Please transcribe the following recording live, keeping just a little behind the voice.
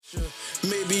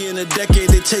Maybe in a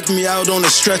decade they take me out on a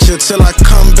stretcher till I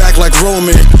come back like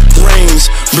Roman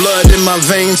Reigns. Blood in my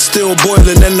veins still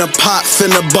boiling and the pot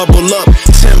finna bubble up.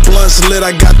 10 blunts lit,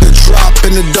 I got the drop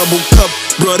in the double cup.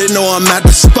 Bro, they know I'm at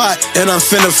the spot and I'm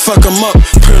finna fuck them up.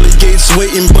 Pearly gates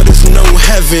waiting but it's no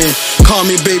heaven. Call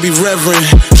me baby reverend.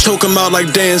 Choke him out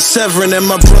like Dan Severn and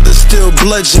my brother still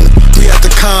bludgeon. We at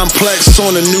the complex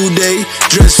on a new day.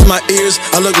 Dress my ears,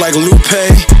 I look like Lupe.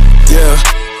 Yeah.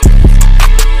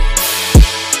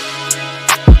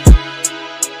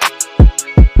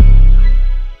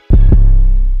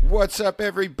 What's up,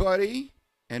 everybody,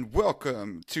 and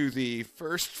welcome to the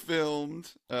first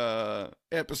filmed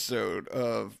episode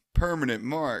of Permanent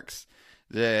Marks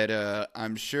that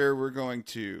I'm sure we're going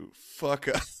to fuck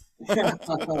up.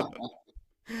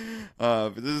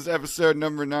 But this is episode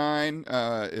number 9.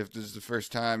 If this is the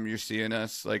first time you're seeing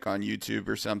us like on YouTube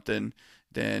or something,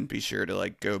 then be sure to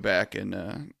like go back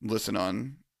and listen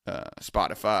on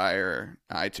Spotify or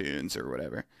iTunes or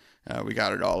whatever. We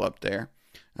got it all up there.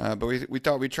 But we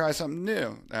thought we'd try something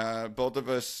new. Both of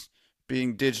us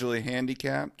being digitally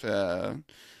handicapped.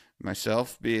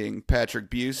 Myself being Patrick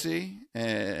Busey.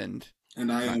 And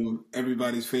I am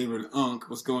everybody's favorite Unk.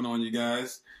 What's going on, you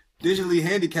guys? Digitally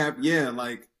handicapped, yeah.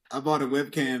 Like, I bought a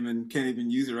webcam and can't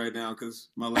even use it right now because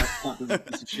my laptop is a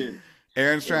piece of shit.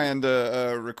 Aaron's trying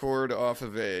to record off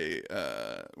of a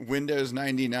Windows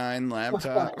 99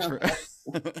 laptop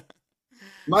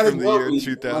Might as from the well year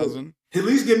 2000. At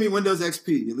least give me Windows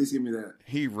XP. At least give me that.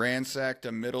 He ransacked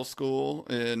a middle school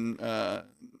in a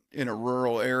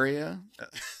rural area,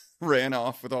 ran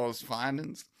off with all his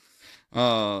findings.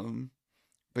 But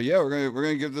yeah, we're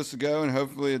gonna give this a go, and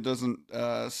hopefully it doesn't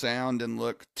sound and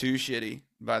look too shitty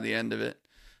by the end of it.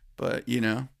 But you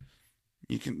know,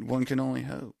 one can only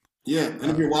hope. Yeah,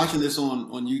 and if you're watching this on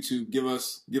YouTube, give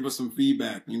us some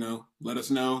feedback. You know, let us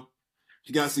know if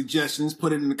you got suggestions.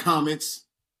 Put it in the comments.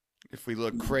 If we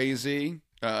look crazy,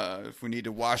 if we need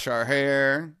to wash our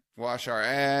hair, wash our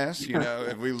ass, you know,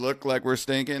 if we look like we're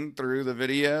stinking through the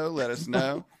video, let us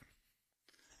know.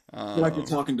 I feel like you're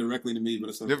talking directly to me,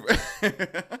 but it's okay.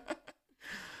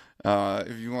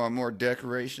 If you want more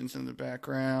decorations in the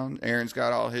background, Aaron's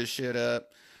got all his shit up.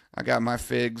 I got my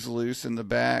figs loose in the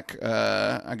back.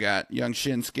 I got young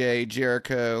Shinsuke,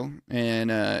 Jericho,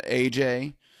 and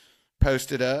AJ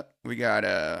posted up. We got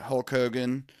Hulk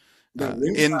Hogan.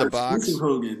 In the box.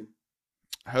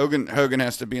 Hogan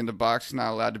has to be in the box. He's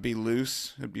not allowed to be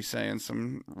loose. He'd be saying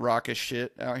some raucous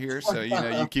shit out here. So you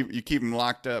know you keep him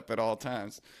locked up at all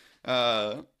times.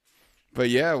 But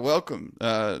yeah, welcome.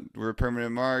 We're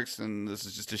Permanent Marks, and this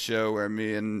is just a show where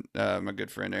me and my good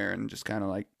friend Aaron just kind of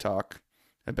like talk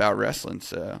about wrestling.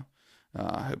 So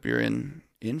I hope you're in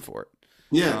for it.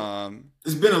 Yeah,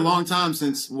 it's been a long time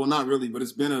since. Well, not really, but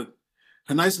it's been a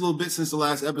nice little bit since the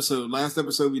last episode. Last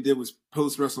episode we did was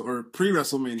post-Wrestle or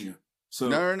pre-WrestleMania. So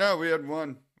No, we had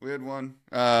one.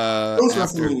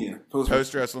 Post-WrestleMania.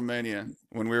 Post-WrestleMania,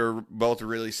 when we were both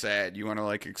really sad. You want to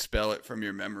like expel it from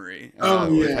your memory.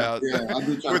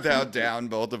 With how down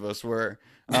both of us were.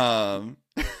 But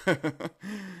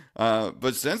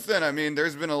since then, I mean,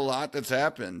 there's been a lot that's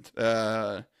happened.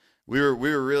 We were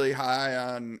really high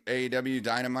on AEW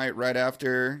Dynamite right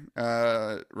after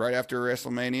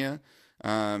WrestleMania.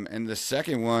 And the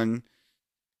second one,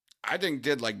 I think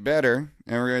did like better,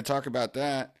 and we're going to talk about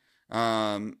that.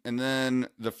 And then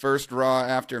the first Raw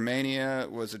after Mania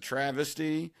was a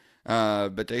travesty,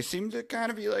 but they seem to kind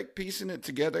of be like piecing it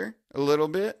together a little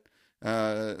bit.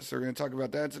 So we're going to talk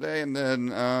about that today, and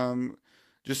then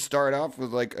just start off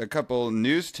with like a couple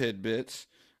news tidbits.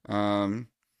 One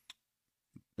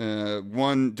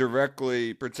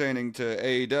directly pertaining to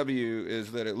AEW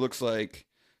is that it looks like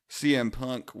CM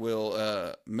Punk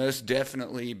will most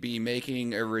definitely be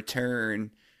making a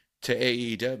return to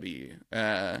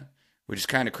AEW, which is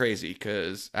kind of crazy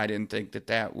because I didn't think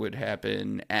that would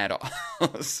happen at all.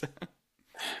 So.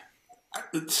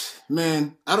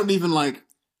 Man, I don't even want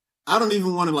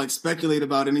to like speculate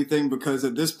about anything because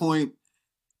at this point,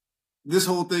 this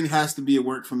whole thing has to be a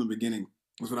work from the beginning.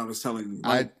 Was what I was telling you.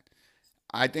 Like,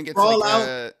 I think it's Brawl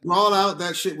Out.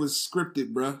 That shit was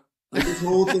scripted, bruh. Like this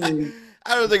whole thing.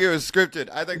 I don't think it was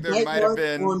scripted. I think there might have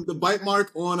been the bite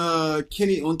mark on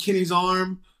Kenny's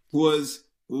arm was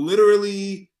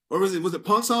literally, or was it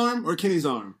Punk's arm or Kenny's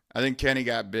arm? I think Kenny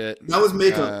got bit. That was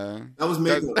makeup. That was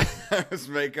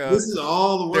makeup. This is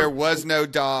all the work. There was no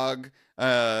dog.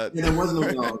 There was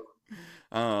no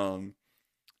dog.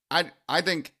 I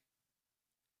think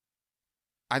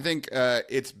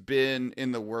it's been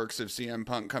in the works of CM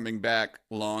Punk coming back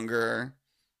longer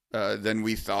than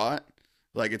we thought.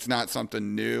 Like, it's not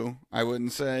something new, I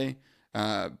wouldn't say.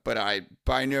 But I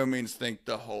by no means think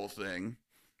the whole thing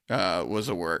was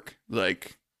a work.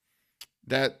 Like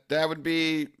that would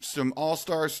be some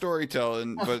all-star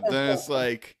storytelling, but then it's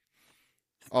like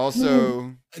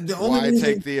also The only why reason,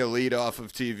 take the elite off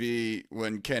of TV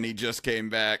when Kenny just came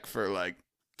back for like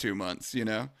 2 months, you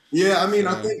know? yeah, I mean,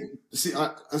 I So, think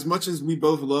as much as we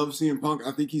both love CM Punk,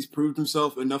 I think he's proved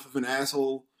himself enough of an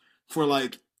asshole for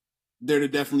like there to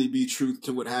definitely be truth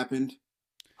to what happened.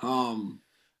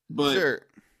 But sure.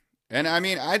 And I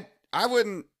mean, I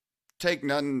wouldn't take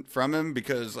nothing from him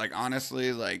because like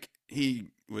honestly, like he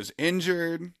was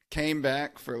injured, came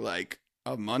back for like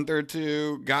a month or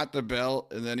two, got the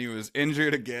belt, and then he was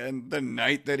injured again the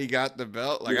night that he got the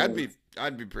belt. Like yeah,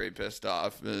 I'd be pretty pissed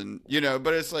off, and you know,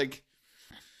 but it's like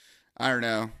I don't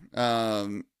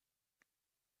know.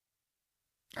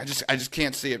 I just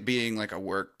can't see it being like a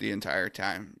work the entire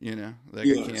time, you know? Like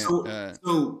I yeah. can't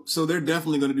So they're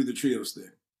definitely going to do the trios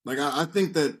thing. Like I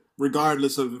think that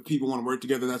regardless of if people want to work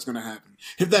together, that's going to happen.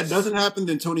 If that doesn't happen,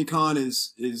 then Tony Khan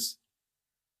is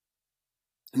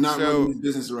not running his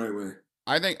business the right way.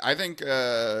 I think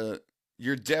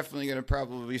you're definitely going to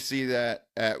probably see that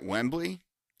at Wembley.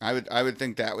 I would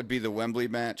think that would be the Wembley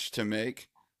match to make.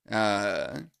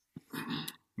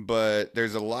 But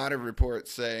there's a lot of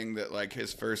reports saying that like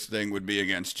his first thing would be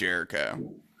against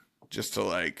Jericho, just to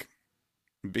like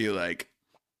be like,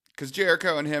 because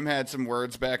Jericho and him had some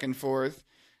words back and forth.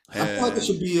 I feel like it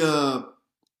should be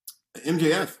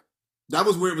MJF. That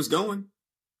was where it was going.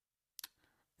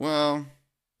 Well,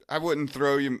 I wouldn't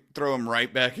throw him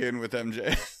right back in with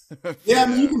MJ. Yeah, I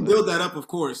mean you can build that up, of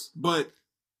course, but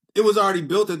it was already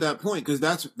built at that point because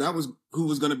that was who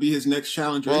was going to be his next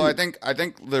challenger. Well, I think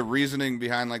the reasoning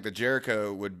behind like the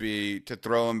Jericho would be to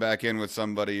throw him back in with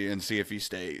somebody and see if he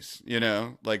stays. You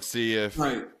know, like see if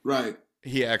right.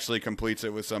 he actually completes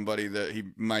it with somebody that he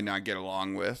might not get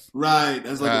along with. Right,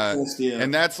 that's like a test, yeah.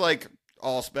 And that's like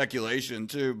all speculation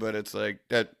too, but it's like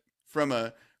that from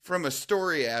a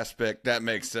story aspect that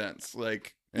makes sense.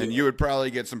 Like, and you would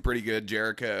probably get some pretty good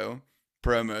Jericho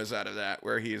promos out of that,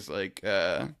 where he's like,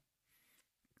 I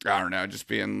don't know, just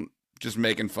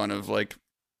making fun of like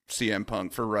CM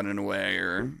Punk for running away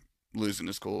or losing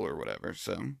his cool or whatever.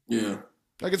 So yeah,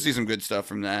 I could see some good stuff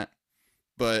from that,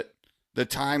 but the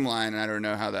timeline, I don't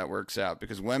know how that works out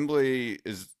because Wembley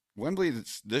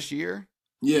this year.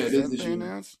 Yeah, it is this year.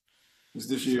 Announced? It's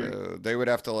this year. So they would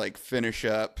have to like finish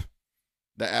up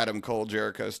the Adam Cole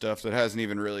Jericho stuff that hasn't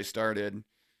even really started.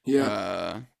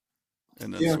 Yeah,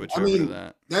 and then switch over to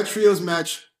that. That trios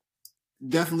match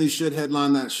definitely should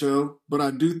headline that show, but I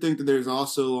do think that there's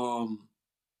also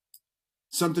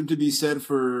something to be said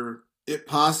for it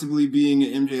possibly being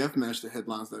an MJF match that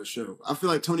headlines that show. I feel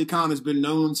like Tony Khan has been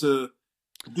known to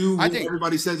do what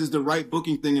everybody says is the right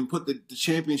booking thing and put the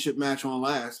championship match on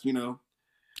last, you know?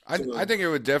 I think it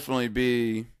would definitely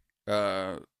be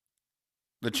the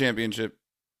championship.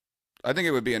 I think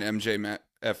it would be an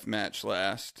MJF match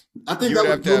last. I think you that would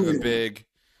would have to have a big...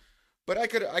 But I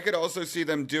could also see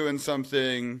them doing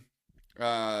something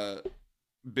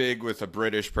big with a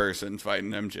British person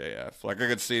fighting MJF. Like I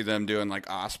could see them doing like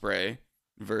Ospreay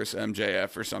versus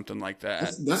MJF or something like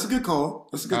that. That's a good call.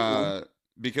 That's a good call.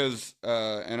 Because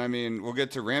and I mean we'll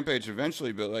get to Rampage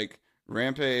eventually, but like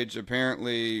Rampage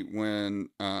apparently when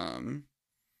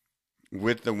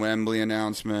with the Wembley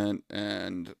announcement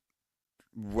and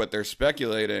what they're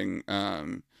speculating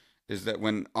is that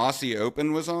when Aussie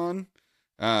Open was on,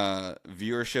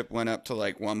 viewership went up to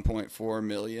like 1.4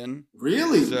 million.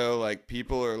 Really? So like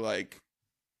people are like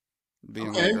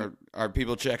being like, are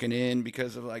people checking in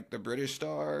because of like the British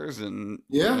stars? And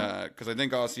because I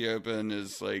think Aussie Open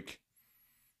is like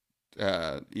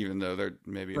even though they're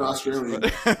maybe Australian.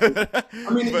 but,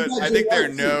 I mean, but I think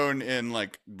they're known in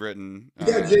like Britain. You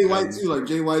got Jay White too. Like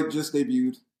Jay White just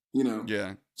debuted, you know.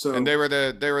 Yeah. So and they were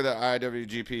the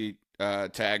IWGP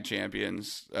tag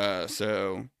champions.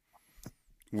 So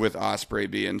with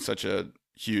Ospreay being such a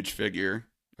huge figure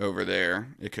over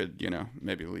there, it could, you know,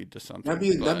 maybe lead to something.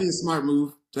 That'd be a smart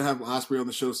move to have Ospreay on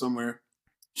the show somewhere.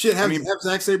 Shit, have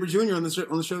Zack Sabre Jr. on the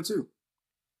show too.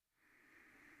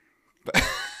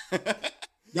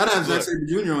 Gotta have Zack Sabre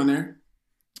Jr. on there.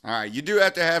 All right, you do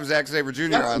have to have Zack Sabre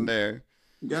Jr. on there.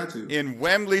 You got to. In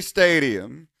Wembley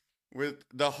Stadium with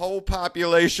the whole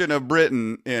population of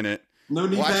Britain in it. No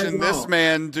knee watching this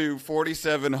man do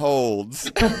 47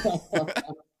 holds.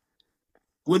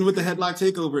 Win with the headlock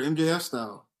takeover, MJF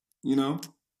style, you know?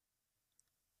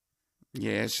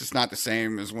 Yeah, it's just not the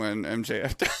same as when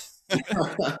MJF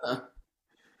does.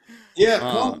 Yeah,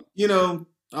 Punk, you know,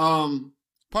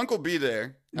 Punk will be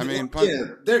there. I mean, Punk. Yeah,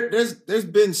 there's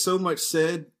been so much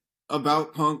said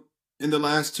about Punk in the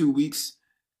last 2 weeks,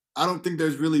 I don't think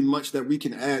there's really much that we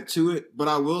can add to it. But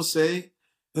I will say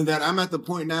that I'm at the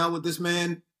point now with this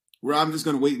man where I'm just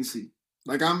going to wait and see.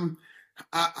 Like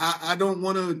I don't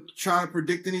want to try to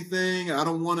predict anything. I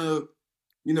don't want to,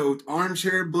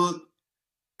 armchair book.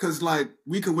 Because, like,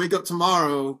 we could wake up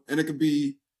tomorrow and it could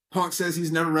be Punk says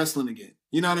he's never wrestling again.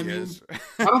 You know what I mean? Yes.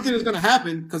 I don't think it's going to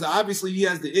happen because obviously he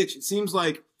has the itch. It seems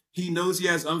like he knows he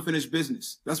has unfinished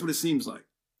business. That's what it seems like.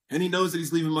 And he knows that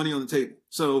he's leaving money on the table.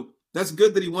 So that's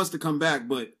good that he wants to come back,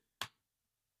 but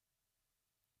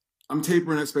I'm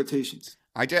tapering expectations.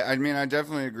 I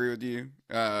definitely agree with you.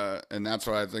 And that's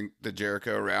why I think the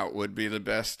Jericho route would be the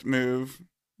best move.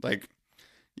 Like,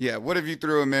 yeah, what if you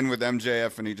threw him in with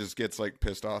MJF and he just gets, like,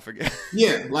 pissed off again?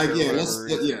 Yeah,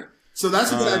 yeah. So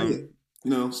that's a good idea.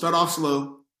 Start off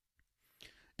slow.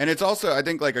 And it's also, I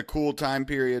think, like, a cool time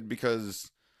period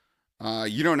because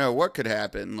you don't know what could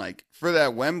happen. Like, for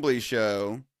that Wembley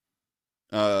show,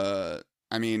 we're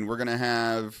going to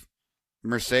have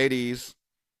Mercedes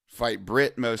fight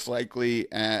Britt most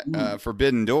likely at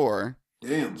Forbidden Door.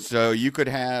 Damn. So you could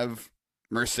have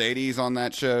Mercedes on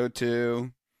that show,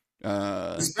 too.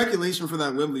 The speculation for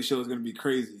that Wembley show is going to be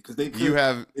crazy because the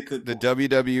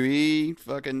WWE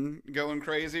fucking going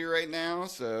crazy right now.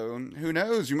 So who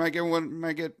knows? You might get Drew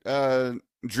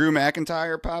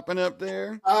McIntyre popping up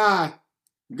there.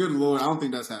 Good Lord, I don't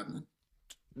think that's happening.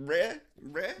 But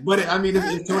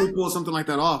if Tony pulls something like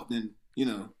that off, then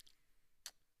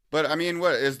But I mean,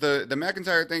 what is the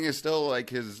McIntyre thing is still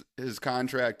like his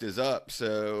contract is up, he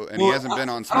hasn't been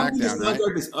on SmackDown, I don't think his right?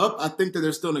 contract is up. I think that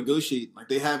they're still negotiating. Like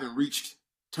they haven't reached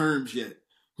terms yet.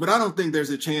 But I don't think there's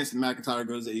a chance that McIntyre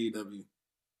goes to AEW.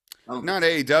 Not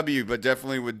AEW, but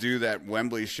definitely would do that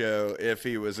Wembley show if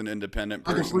he was an independent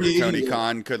person that Tony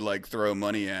Khan could like throw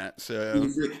money at. So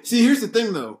see, here's the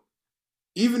thing though.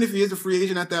 Even if he is a free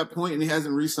agent at that point and he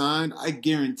hasn't re-signed, I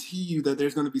guarantee you that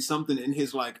there's going to be something in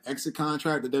his like exit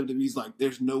contract that WWE's like,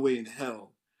 there's no way in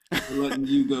hell we're letting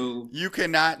you go. You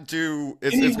cannot do.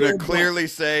 It's going to clearly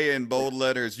say in bold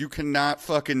letters, you cannot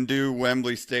fucking do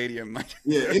Wembley Stadium.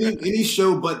 Yeah, any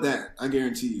show but that, I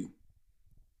guarantee you.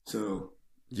 So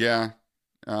yeah.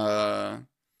 And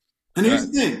here's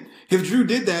the thing: if Drew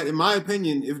did that, in my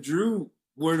opinion, if Drew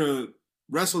were to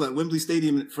wrestle at Wembley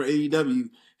Stadium for AEW.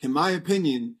 In my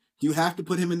opinion, you have to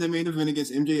put him in the main event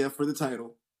against MJF for the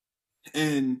title.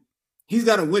 And he's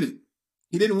got to win it.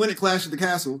 He didn't win at Clash at the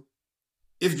Castle.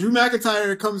 If Drew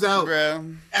McIntyre comes out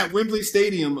at Wembley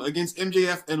Stadium against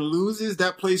MJF and loses,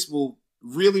 that place will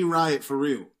really riot for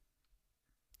real.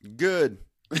 Good.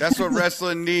 That's what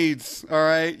wrestling needs, all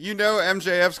right?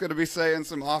 MJF's going to be saying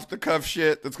some off-the-cuff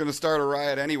shit that's going to start a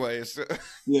riot anyways.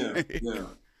 Yeah.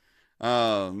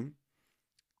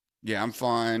 Yeah, I'm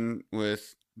fine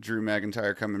with Drew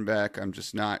McIntyre coming back. I'm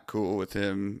just not cool with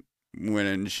him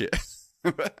winning shit.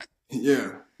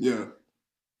 Yeah.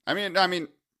 I mean,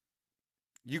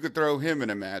 you could throw him in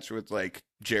a match with like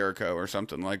Jericho or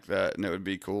something like that, and it would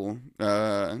be cool.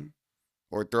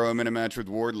 Or throw him in a match with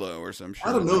Wardlow or some shit.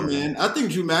 I don't know, man. I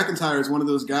think Drew McIntyre is one of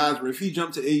those guys where if he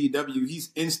jumped to AEW,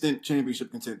 he's instant championship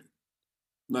contender.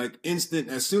 Like instant,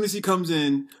 as soon as he comes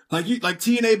in, like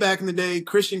TNA back in the day,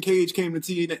 Christian Cage came to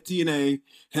TNA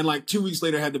and like 2 weeks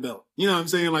later had the belt. You know what I'm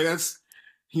saying? Like that's,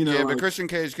 Yeah, but Christian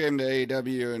Cage came to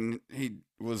AEW and he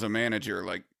was a manager.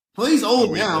 Like, well, he's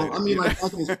old now. Later, I mean, like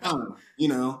that's his time.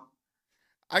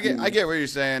 I get what you're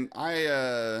saying.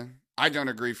 I don't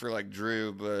agree for like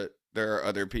Drew, but there are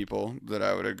other people that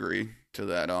I would agree to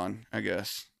that on. I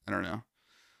guess I don't know.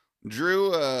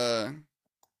 Drew.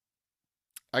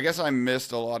 I guess I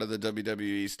missed a lot of the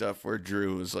WWE stuff where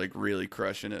Drew was like really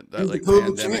crushing it. That like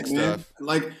pandemic stuff. Man.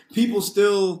 Like people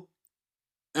still,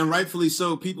 and rightfully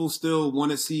so, people still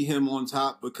want to see him on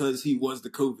top because he was the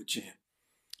COVID champ.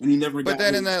 And he never got. But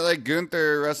then in that like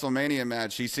Gunther WrestleMania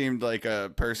match, he seemed like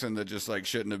a person that just like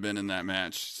shouldn't have been in that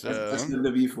match. So that's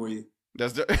WWE for you.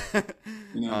 That's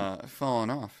falling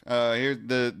off. Here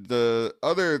the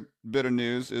other bit of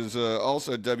news is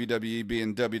also WWE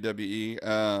being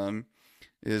WWE.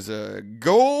 Is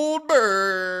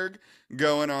Goldberg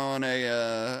going on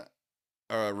a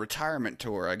retirement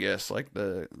tour, I guess, like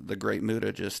the Great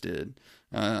Muta just did.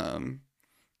 What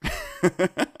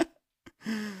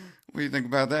do you think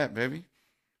about that, baby?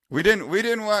 We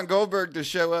didn't want Goldberg to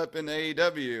show up in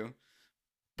AEW,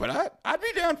 but I'd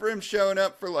be down for him showing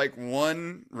up for like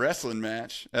one wrestling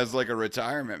match as like a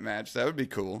retirement match. That would be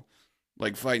cool,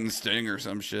 like fighting Sting or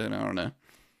some shit. I don't know.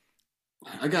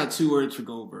 I got 2 words for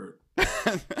Goldberg.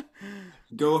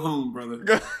 Go home,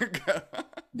 brother.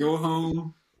 Go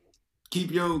home.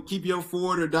 Keep your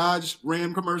Ford or Dodge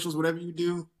Ram commercials, whatever you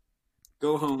do.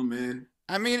 Go home, man.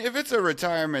 I mean, if it's a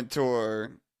retirement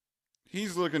tour,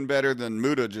 he's looking better than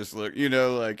Muta just looked. You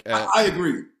know, like I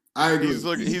agree. I agree.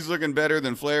 He's looking better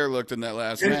than Flair looked in that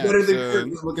last and match. Better than Kurt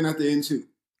was looking at the end too,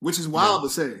 which is wild to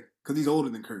say because he's older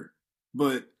than Kurt.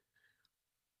 But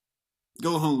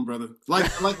go home, brother.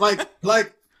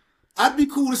 Like. I'd be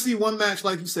cool to see one match,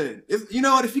 like you said. If you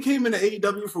know what, if he came into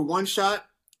AEW for one shot,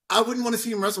 I wouldn't want to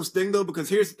see him wrestle Sting though, because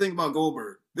here's the thing about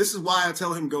Goldberg. This is why I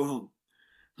tell him go home.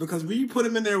 Because when you put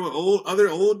him in there with other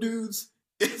old dudes,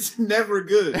 it's never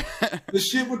good. The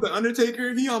shit with the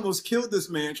Undertaker, he almost killed this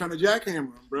man trying to jackhammer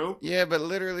him, bro. Yeah, but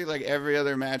literally, like every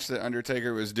other match that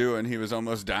Undertaker was doing, he was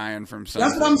almost dying from something.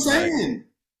 That's what I'm saying.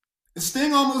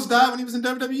 Sting almost died when he was in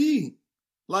WWE.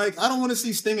 Like, I don't want to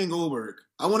see Sting and Goldberg.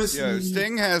 I want to see. Yo,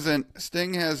 Sting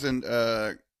hasn't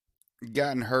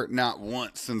gotten hurt not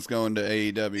once since going to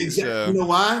AEW. Exactly. So. You know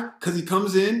why? Because he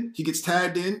comes in, he gets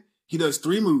tagged in, he does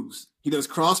 3 moves. He does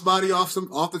crossbody off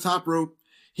the top rope.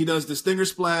 He does the Stinger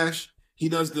Splash. He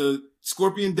does the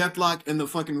Scorpion Deathlock and the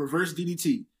fucking reverse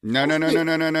DDT.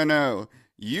 No.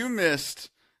 You missed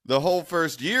the whole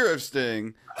first year of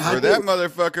Sting, where that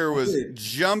motherfucker was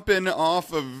jumping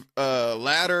off of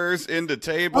ladders into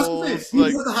tables. He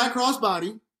does a high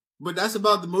crossbody, but that's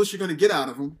about the most you're going to get out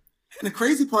of him. And the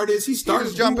crazy part is he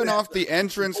was jumping off the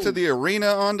entrance to the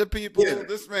arena onto people. Yeah.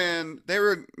 This man, they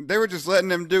were just letting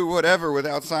him do whatever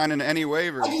without signing any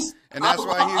waivers, and that's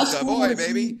why he's the boy,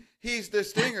 baby. He's the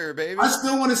Stinger, baby. I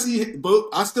still want to see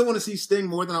both. I still want to see Sting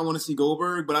more than I want to see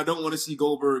Goldberg, but I don't want to see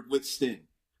Goldberg with Sting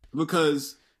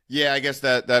because. Yeah, I guess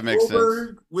that makes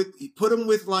sense. Put him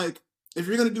with, like, if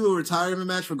you're going to do a retirement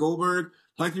match for Goldberg,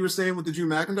 like you were saying with the Drew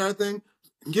McIntyre thing,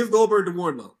 give Goldberg to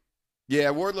Wardlow. Yeah,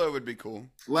 Wardlow would be cool.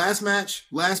 Last match,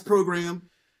 last program.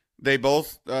 They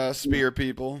both spear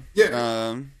people.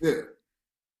 Yeah.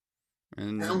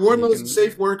 And Wardlow's a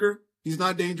safe worker. He's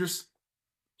not dangerous.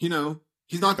 You know,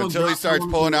 he's not going to until he starts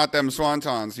pulling out them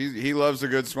swantons. He loves a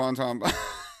good swanton.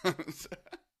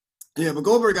 Yeah, but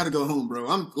Goldberg got to go home, bro.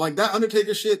 I'm like that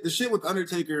Undertaker shit. The shit with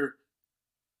Undertaker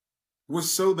was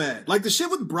so bad. Like the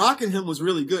shit with Brock and him was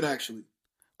really good, actually.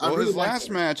 Well, his last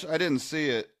match, I didn't see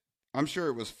it. I'm sure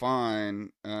it was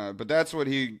fine, but that's what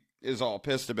he is all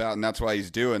pissed about, and that's why he's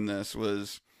doing this.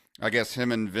 Was I guess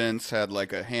him and Vince had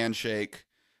like a handshake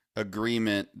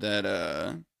agreement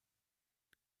that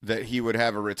that he would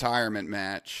have a retirement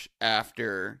match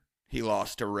after he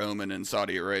lost to Roman in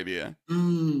Saudi Arabia.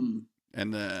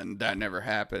 And then that never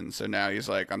happened. So now he's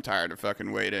like, I'm tired of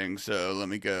fucking waiting. So let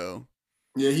me go.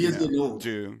 Yeah, he is getting old.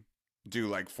 Do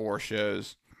like 4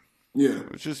 shows. Yeah.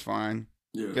 Which is fine.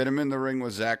 Yeah. Get him in the ring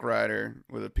with Zack Ryder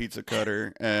with a pizza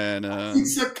cutter and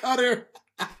pizza cutter.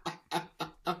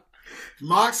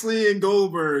 Moxley and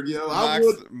Goldberg, yo.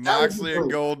 Moxley and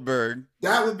Goldberg.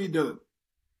 That would be dope.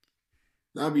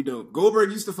 That'd be dope.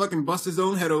 Goldberg used to fucking bust his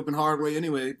own head open hard way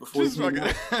anyway before just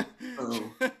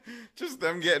just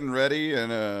them getting ready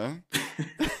and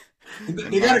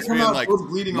they gotta come out like both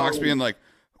bleeding. Mox being like,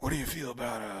 "What do you feel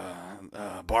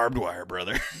about barbed wire,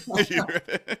 brother?"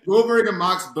 Goldberg and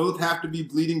Mox both have to be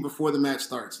bleeding before the match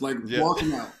starts, like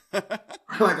walking out,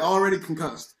 like already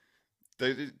concussed.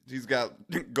 He's got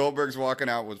Goldberg's walking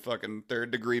out with fucking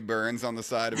 3rd-degree burns on the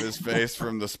side of his face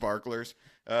from the sparklers.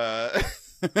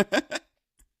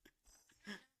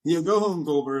 Yeah, go home,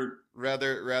 Goldberg.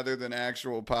 Rather than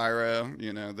actual pyro,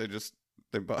 you know, they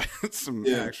buy some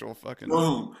actual fucking go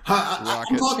home.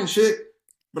 I'm talking shit,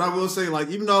 but I will say, like,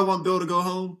 even though I want Bill to go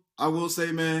home, I will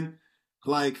say, man,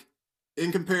 like,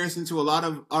 in comparison to a lot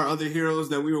of our other heroes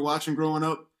that we were watching growing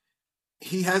up,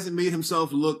 he hasn't made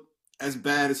himself look as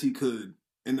bad as he could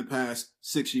in the past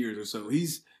 6 years or so.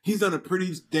 He's done a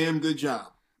pretty damn good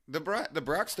job. The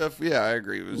Brock stuff, yeah, I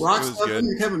agree. It was stuff, good.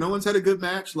 Kevin Owens had a good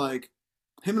match. Like,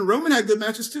 him and Roman had good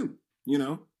matches too, you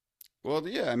know? Well,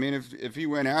 yeah, I mean, if he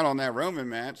went out on that Roman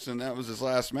match, then that was his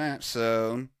last match,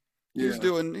 so he's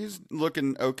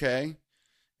looking okay.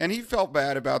 And he felt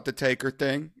bad about the Taker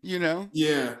thing, you know?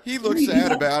 Yeah. He looked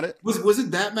sad about it. Was it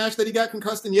that match that he got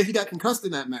concussed in? Yeah, he got concussed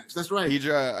in that match. That's right.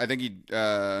 I think he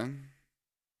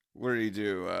what did he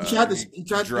do? He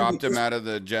dropped him out of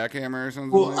the jackhammer or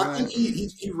something. Well, I think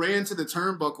he ran to the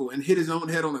turnbuckle and hit his own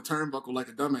head on the turnbuckle like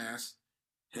a dumbass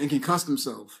and concussed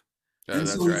himself. Oh,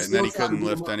 that's right. And then he couldn't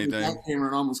lift anything. Jackhammer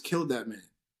and almost killed that man.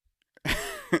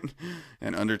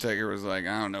 And Undertaker was like,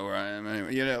 I don't know where I am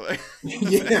anyway. You know, like,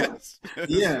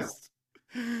 yeah.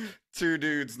 2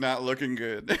 dudes not looking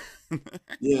good.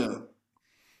 Yeah.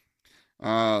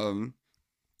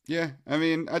 Yeah. I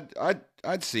mean,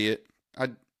 I'd see it.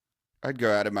 I'd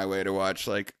go out of my way to watch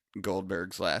like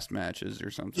Goldberg's last matches or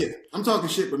something. Yeah, I'm talking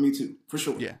shit, but me too, for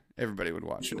sure. Yeah, everybody would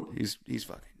watch it. He's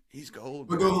He's gold.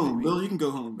 But bro. go home, Bill. You can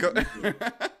go home. Go- man.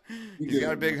 He's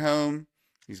got a big home.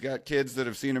 He's got kids that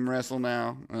have seen him wrestle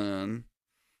now.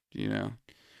 You know,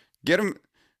 get him.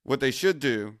 What they should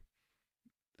do,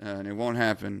 and it won't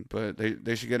happen, but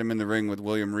they should get him in the ring with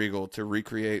William Regal to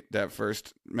recreate that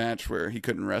first match where he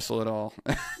couldn't wrestle at all.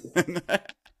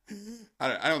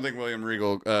 I don't think William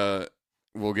Regal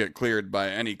will get cleared by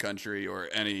any country or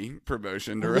any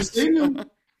promotion to Wembley wrestle. Stadium.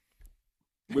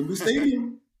 Wembley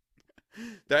Stadium.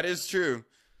 That is true.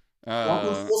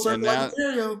 Walking full circle like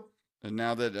Ontario. And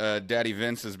now that Daddy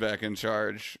Vince is back in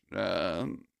charge,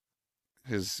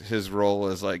 his role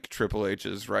as like Triple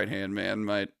H's right hand man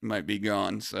might be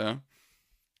gone. So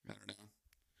I don't know,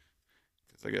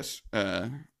 because I guess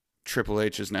Triple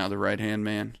H is now the right hand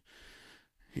man.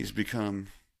 He's become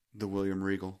the William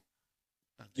Regal.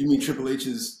 You mean Triple H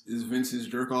is Vince's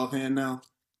jerk off hand now?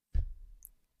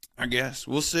 I guess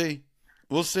we'll see.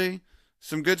 We'll see.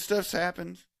 Some good stuff's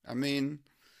happened. I mean,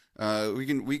 we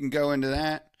can go into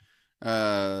that.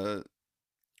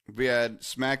 We had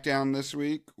SmackDown this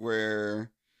week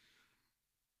where,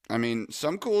 I mean,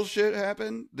 some cool shit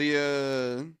happened.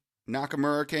 The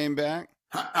Nakamura came back.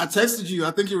 I texted you.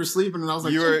 I think you were sleeping, and I was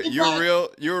like, you were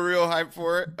real hyped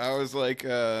for it. I was like,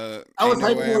 I was no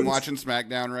hyped way for I'm it. watching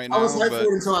SmackDown right now. I was hyped but,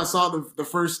 for it until I saw the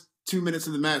first 2 minutes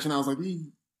of the match, and I was like,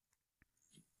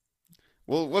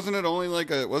 well, wasn't it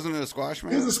wasn't it a squash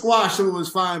match? it was a squash, so it was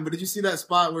fine. But did you see that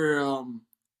spot where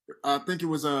I think it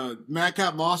was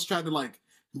Madcap Moss tried to like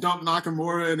dump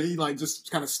Nakamura, and he like just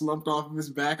kind of slumped off of his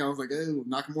back. I was like, hey,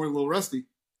 Nakamura a little rusty.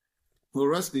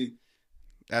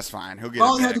 That's fine. He'll get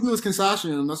All it he had back. to do was Kinshasa,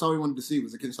 and that's all we wanted to see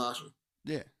was a Kinshasa.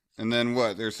 Yeah. And then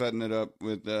what? They're setting it up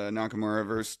with Nakamura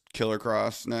versus Killer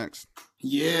Cross next.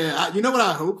 Yeah, you know what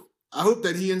I hope? I hope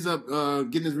that he ends up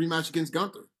getting his rematch against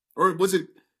Gunther. Or was it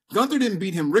Gunther didn't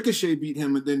beat him, Ricochet beat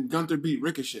him, and then Gunther beat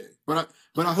Ricochet. But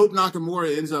I hope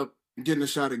Nakamura ends up getting a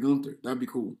shot at Gunther. That'd be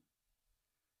cool.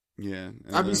 Yeah.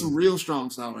 That'd be some real strong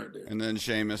style right there. And then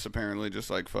Sheamus apparently just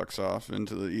like fucks off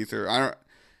into the ether.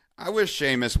 I wish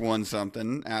Sheamus won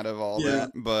something out of all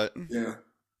that, but Yeah.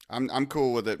 I'm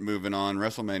cool with it moving on.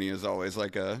 WrestleMania is always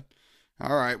like a,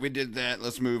 all right, we did that,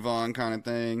 let's move on kind of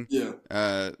thing.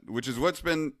 Yeah. Which is what's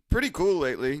been pretty cool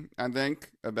lately, I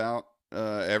think, about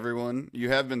everyone. You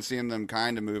have been seeing them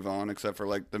kind of move on, except for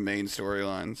like the main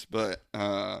storylines, but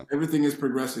Everything is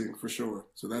progressing for sure,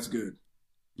 so that's good.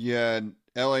 yeah,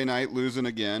 LA Knight losing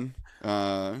again.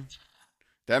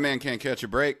 That man can't catch a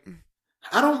break.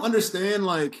 I don't understand,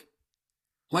 like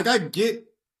I get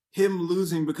him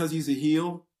losing because he's a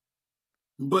heel,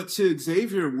 but to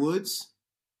Xavier Woods,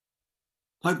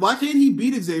 like, why can't he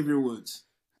beat Xavier Woods?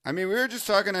 I mean, we were just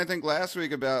talking, I think, last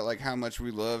week about like how much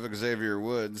we love Xavier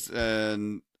Woods,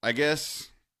 and I guess,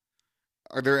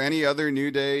 are there any other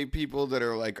New Day people that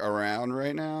are like around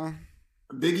right now?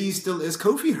 Big E still is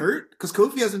Kofi hurt? Because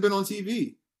Kofi hasn't been on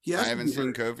TV. I haven't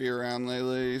seen Kofi around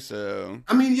lately, so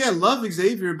I mean, yeah, love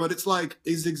Xavier, but it's like,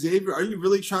 is Xavier? Are you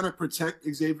really trying to protect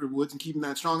Xavier Woods and keep him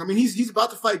that strong? I mean, he's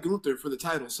about to fight Gunther for the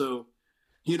title, so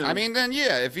you know. I mean, then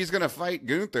yeah, if he's gonna fight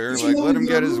Gunther, But like you know let him he's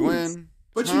get gonna his lose. win.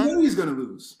 But Huh? you know he's gonna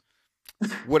lose.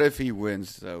 What if he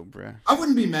wins though, bruh? I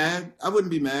wouldn't be mad.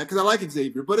 Because I like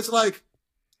Xavier, but it's like,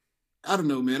 I don't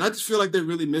know, man. I just feel like they're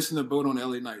really missing the boat on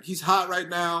LA Knight. He's hot right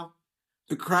now.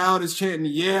 The crowd is chanting,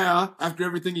 yeah, after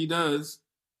everything he does.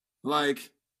 Like,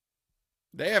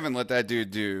 They haven't let that dude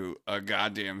do a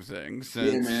goddamn thing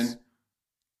since. yeah, man.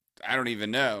 I don't even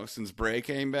know, since Bray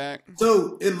came back.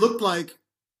 So it looked like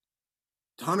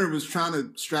Hunter was trying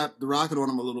to strap the rocket on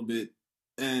him a little bit.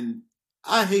 And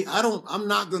I'm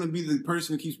not going to be the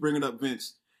person who keeps bringing up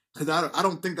Vince. Because I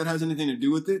don't think that has anything to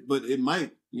do with it, but it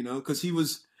might, because he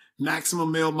was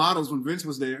Maximum Male Models when Vince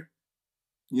was there,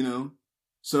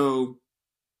 So,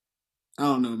 I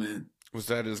don't know, man. Was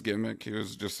that his gimmick? He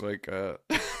was just like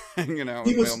hanging out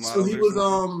He with was, male so models. he or was,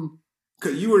 something?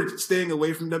 'cause you were staying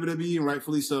away from WWE, and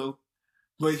rightfully so.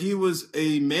 But he was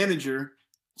a manager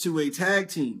to a tag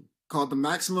team called the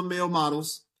Maximum Male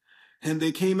Models. And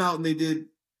they came out and they did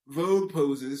Vogue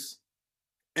poses.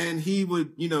 And he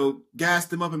would, gas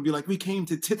them up and be like, we came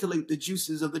to titillate the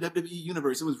juices of the WWE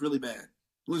universe. It was really bad.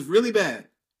 It was really bad.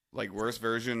 Like worse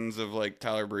versions of like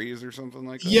Tyler Breeze or something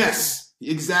like that? Yes,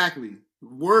 exactly.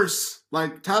 Worse.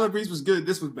 Like, Tyler Breeze was good.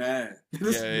 This was bad. This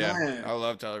was Yeah. bad. I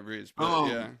love Tyler Breeze, but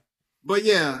yeah. But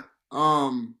yeah,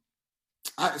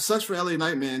 it sucks for LA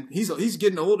Knight, man. He's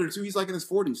getting older too. He's like in his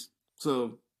 40s.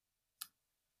 So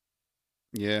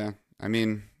Yeah. I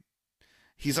mean,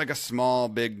 he's like a small,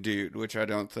 big dude, which I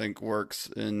don't think works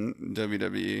in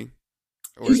WWE.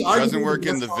 Or He's it doesn't arguably work the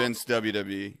in the best Vince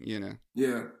WWE,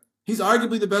 yeah, he's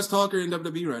arguably the best talker in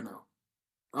WWE right now.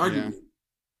 Arguably.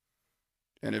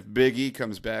 And if Big E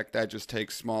comes back, that just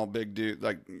takes small big dude.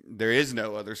 Like there is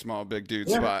no other small big dude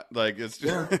spot. Like it's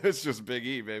just, it's just Big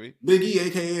E, baby. Big E,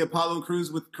 aka Apollo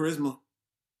Crews with charisma.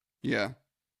 Yeah.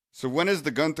 So when is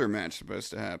the Gunther match supposed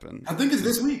to happen? I think it's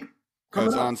this week.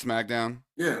 It's on SmackDown.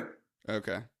 Yeah.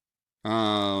 Okay.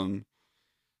 The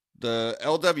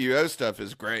LWO stuff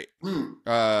is great.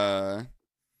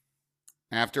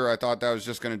 After I thought that was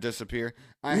just going to disappear.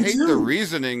 I hate the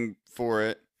reasoning for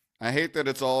it. I hate that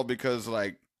it's all because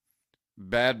like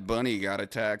Bad Bunny got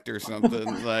attacked or something.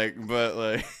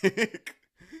 But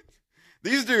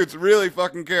these dudes really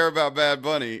fucking care about Bad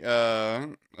Bunny,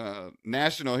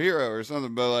 national hero or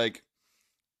something. But like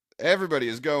everybody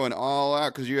is going all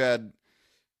out because you had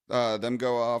them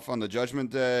go off on the Judgment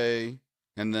Day,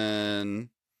 and then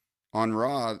on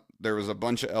Raw there was a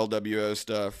bunch of LWO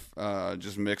stuff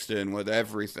just mixed in with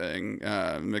everything,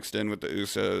 mixed in with the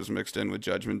Usos, mixed in with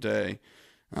Judgment Day.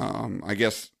 I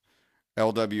guess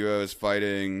LWO is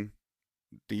fighting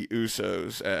the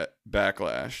Usos at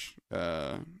Backlash.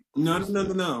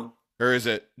 No. Or is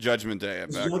it Judgment Day at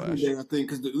It's Backlash? Judgment Day, I think,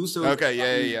 because the Usos.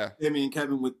 Okay, yeah. Tammy and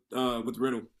Kevin with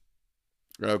Riddle.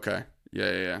 Okay,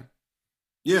 yeah.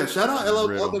 Yeah, shout out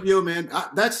LWO, man.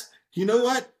 That's, you know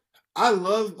what? I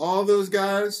love all those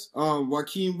guys.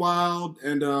 Joaquin Wilde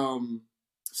and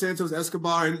Santos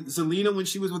Escobar and Zelina when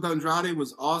she was with Andrade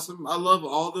was awesome. I love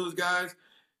all those guys.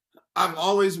 I've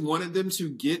always wanted them to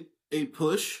get a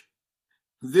push.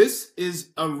 This is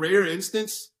a rare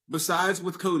instance, besides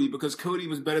with Cody, because Cody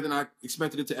was better than I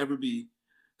expected it to ever be.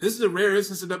 This is a rare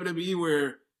instance of WWE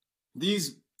where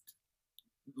these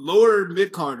lower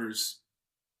mid-carders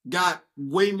got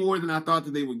way more than I thought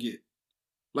that they would get.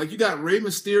 Like, you got Rey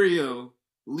Mysterio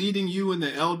leading you in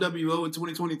the LWO in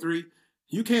 2023.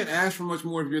 You can't ask for much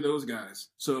more if you're those guys.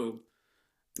 So,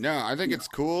 no, I think it's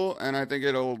cool, and I think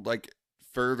it'll like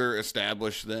further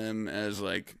establish them as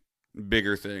like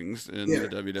bigger things in the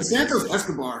WWE. Santos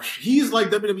Escobar, he's like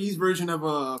WWE's version of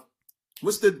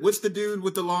what's the dude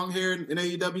with the long hair in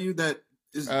AEW that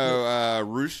is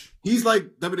Roosh. He's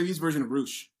like WWE's version of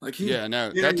Roosh. Like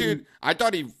that dude. I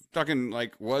thought he fucking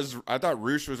like was. I thought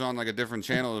Roosh was on like a different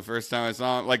channel the first time I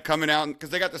saw him. Like coming out because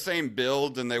they got the same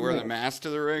build and they wear the mask to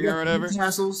the ring or whatever.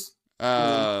 Tassels.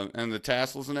 And the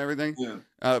tassels and everything.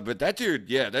 Yeah. But that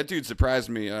dude surprised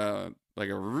me. Like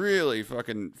a really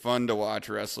fucking fun to watch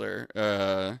wrestler.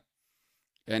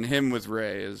 And him with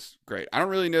Ray is great. I don't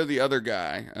really know the other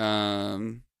guy.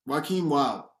 Joaquin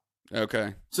Wilde.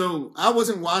 Okay. So I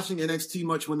wasn't watching NXT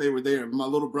much when they were there. My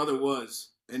little brother was,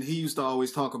 and he used to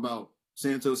always talk about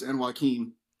Santos and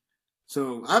Joaquin.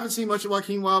 So I haven't seen much of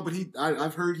Joaquin Wilde, but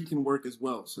I've heard he can work as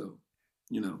well. So,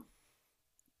 you know.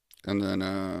 And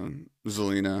then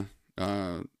Zelina.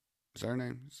 Is that her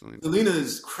name? Zelina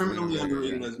is criminally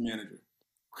underrated as a manager.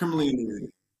 Criminally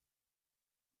underrated.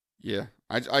 Yeah.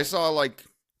 I saw like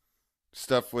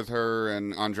stuff with her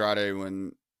and Andrade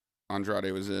when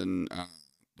Andrade was in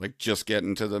like just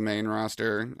getting to the main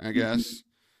roster, I guess.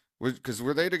 Because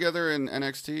were they together in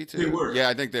NXT too? They were. Yeah,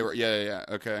 I think they were. Yeah.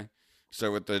 Okay.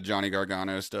 So with the Johnny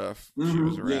Gargano stuff, she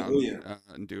was around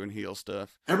and doing heel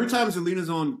stuff. Every time Zelina's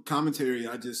on commentary,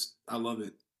 I love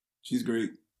it. She's great.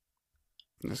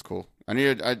 That's cool.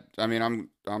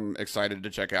 I'm excited to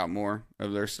check out more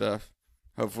of their stuff.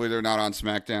 Hopefully they're not on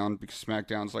SmackDown because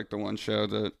SmackDown's like the one show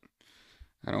that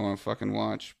I don't want to fucking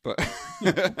watch. But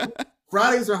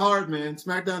Fridays are hard, man.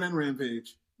 SmackDown and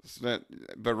Rampage. But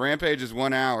Rampage is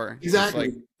 1 hour. Exactly.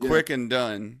 It's like quick and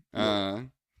done. Yeah.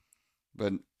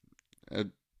 But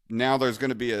now there's going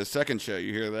to be a second show.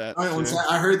 You hear that?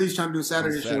 I heard he's trying to do a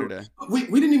Saturday show. We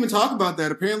didn't even talk about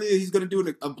that. Apparently he's going to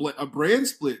do a brand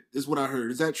split is what I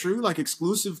heard. Is that true? Like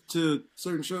exclusive to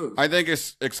certain shows? I think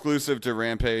it's exclusive to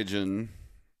Rampage and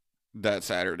that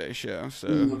Saturday show. So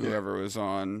whoever was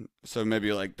on. So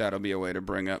maybe like that'll be a way to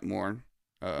bring up more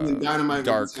Dynamite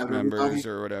dark members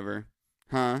or whatever.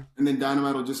 Huh? And then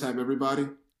Dynamite will just have everybody?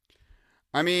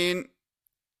 I mean,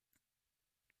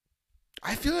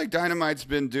 I feel like Dynamite's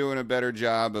been doing a better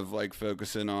job of like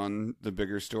focusing on the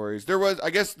bigger stories. There was,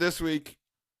 I guess this week,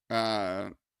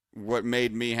 what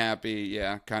made me happy,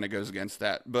 kind of goes against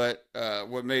that. But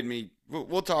what made me,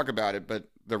 we'll talk about it, but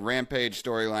the Rampage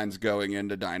storylines going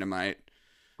into Dynamite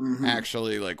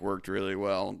actually like worked really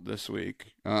well this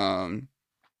week. But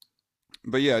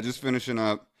yeah, just finishing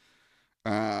up.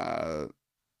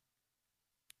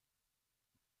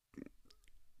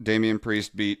 Damian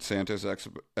Priest beat Santos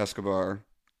Escobar.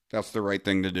 That's the right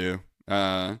thing to do.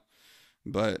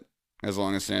 But as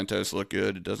long as Santos look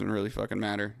good, it doesn't really fucking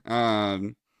matter.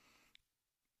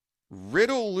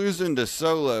 Riddle losing to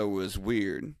Solo was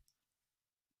weird.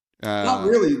 Not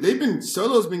really.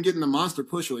 Solo's been getting a monster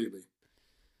push lately.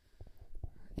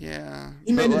 Yeah,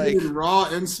 He but made it like, in Raw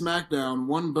and SmackDown,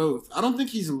 won both. I don't think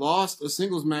he's lost a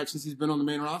singles match since he's been on the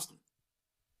main roster.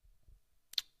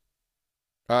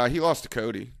 he lost to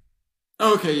Cody.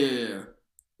 Okay, yeah. Yeah.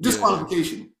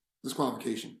 Disqualification.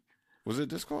 Was it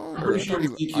disqual? I'm Or pretty sure it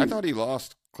was DQ. I thought he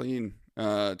lost clean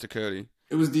to Cody.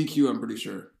 It was DQ, I'm pretty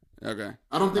sure. Okay.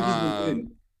 I don't think he's been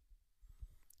in.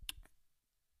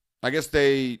 I guess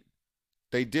they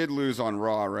did lose on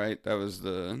Raw, right? That was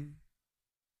the.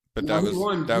 But No, that he was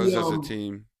won. that was He, as a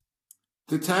team.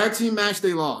 The tag team match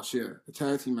they lost, yeah. The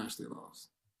tag team match they lost.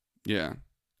 Yeah.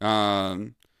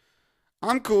 I'm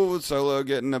cool with Solo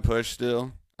getting a push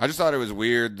still. I just thought it was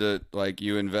weird that like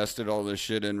you invested all this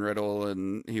shit in Riddle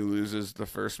and he loses the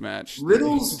first match.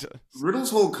 Riddle's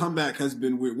whole comeback has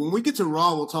been weird. When we get to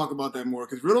Raw, we'll talk about that more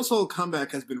because Riddle's whole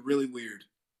comeback has been really weird.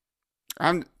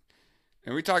 And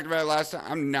we talked about it last time.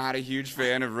 I'm not a huge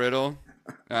fan of Riddle.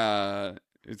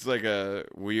 It's like a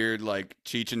weird like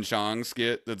Cheech and Chong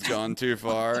skit that's gone too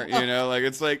far. You know, like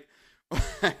it's like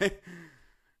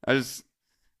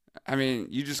I mean,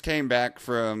 you just came back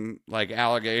from like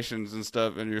allegations and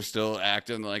stuff, and you're still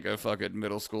acting like a fucking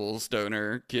middle school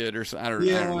stoner kid or something. I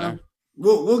don't know.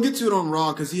 We'll get to it on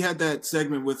Raw because he had that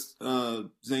segment with Zayn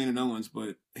and Owens,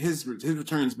 but his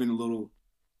return's been a little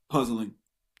puzzling.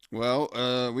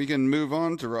 Well, we can move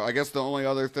on to Raw. I guess the only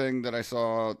other thing that I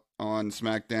saw on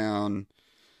SmackDown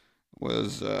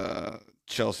was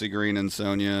Chelsea Green and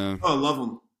Sonya. Oh, I love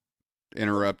them.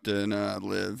 Interrupting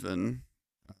Liv and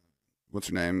what's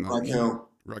her name? Raquel.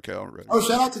 Right. Oh,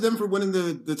 shout out to them for winning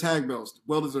the tag belts.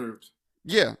 Well deserved.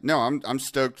 Yeah, no, I'm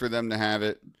stoked for them to have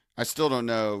it. I still don't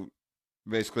know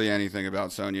basically anything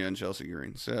about Sonya and Chelsea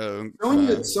Green. So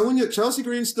Sonya, Chelsea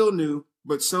Green's still new,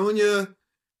 but Sonya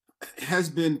has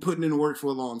been putting in work for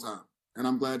a long time, and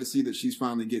I'm glad to see that she's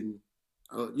finally getting,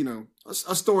 a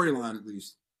storyline at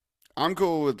least. I'm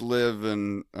cool with Liv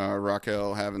and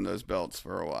Raquel having those belts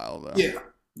for a while, though. Yeah,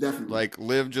 definitely. Like,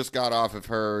 Liv just got off of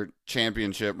her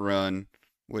championship run,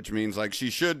 which means, like, she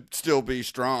should still be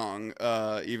strong,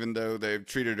 even though they've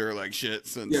treated her like shit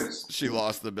since she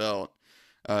lost the belt.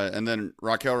 And then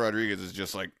Raquel Rodriguez is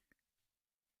just, like,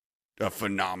 a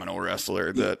phenomenal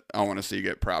wrestler that I want to see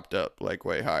get propped up, like,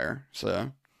 way higher.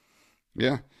 So,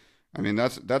 yeah. I mean,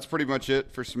 that's pretty much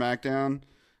it for SmackDown.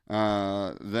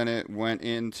 Then it went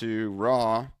into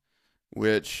Raw,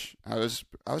 which I was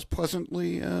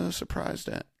pleasantly surprised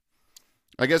at.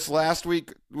 I guess last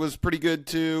week was pretty good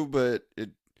too, but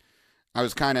I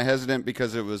was kind of hesitant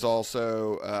because it was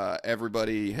also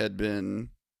everybody had been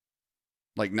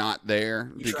like not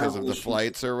there because of the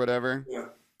flights or whatever. Yeah.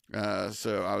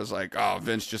 So I was like, oh,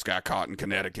 Vince just got caught in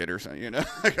Connecticut or something, you know?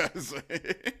 I was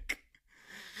like,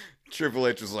 Triple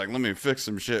H was like, let me fix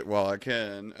some shit while I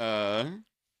can.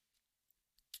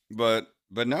 But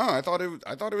no, I thought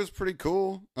it was pretty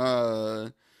cool.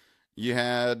 You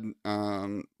had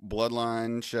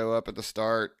Bloodline show up at the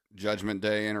start, Judgment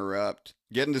Day interrupt.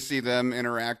 Getting to see them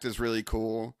interact is really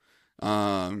cool.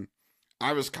 I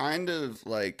was kind of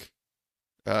like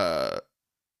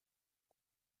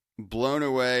blown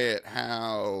away at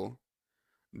how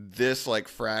this like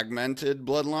fragmented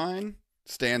Bloodline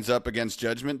stands up against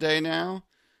Judgment Day now,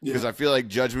 because I feel like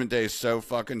Judgment Day is so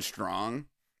fucking strong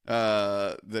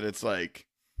that it's like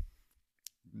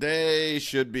they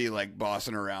should be like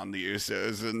bossing around the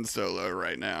Usos and Solo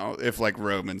right now if like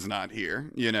Roman's not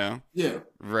here, you know? Yeah.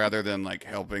 Rather than like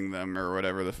helping them or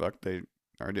whatever the fuck they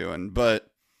are doing. But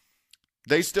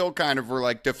they still kind of were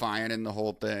like defiant in the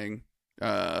whole thing.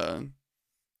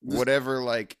 Whatever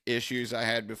like issues I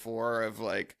had before of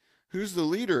like, who's the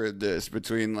leader of this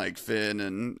between like Finn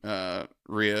and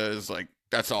Rhea is like,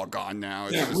 that's all gone now.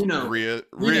 It's just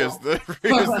Rhea's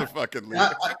the fucking leader.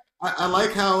 I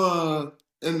like how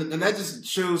and that just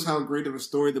shows how great of a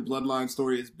story the Bloodline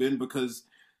story has been, because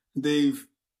they've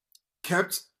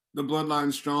kept the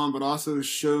Bloodline strong, but also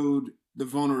showed the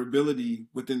vulnerability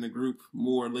within the group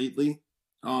more lately.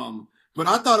 But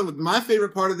I thought my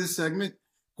favorite part of this segment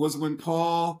was when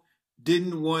Paul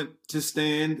didn't want to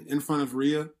stand in front of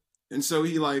Rhea, and so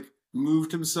he like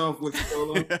moved himself with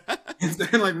Solo. And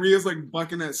then like Rhea's like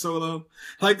bucking at Solo.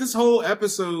 Like this whole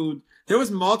episode, there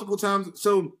was multiple times.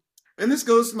 So, and this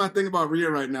goes to my thing about Rhea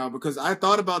right now, because I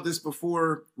thought about this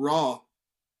before Raw,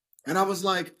 and I was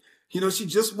like, she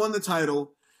just won the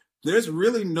title. There's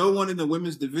really no one in the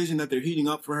women's division that they're heating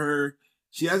up for her.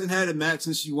 She hasn't had a match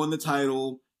since she won the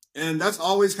title. And that's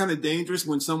always kind of dangerous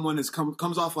when someone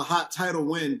comes off a hot title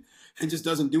win and just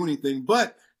doesn't do anything.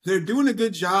 But they're doing a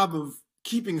good job of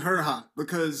keeping her hot,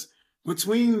 because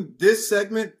between this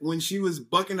segment when she was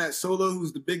bucking at Solo,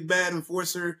 who's the big bad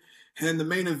enforcer, and the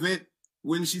main event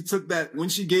when she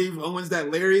gave Owens that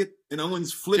lariat and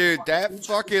Owens flipped. Dude, that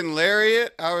fucking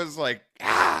lariat, I was like,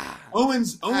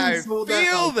 Owens I sold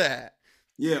feel that.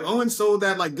 Yeah, Owens sold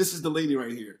that like this is the lady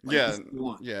right here. Like, Yeah, this is the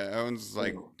one. yeah. Owens is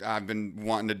like, I've been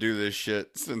wanting to do this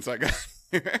shit since I got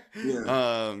here.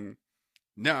 Yeah.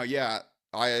 No, yeah.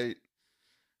 I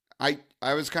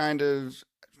was kind of,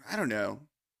 I don't know.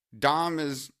 Dom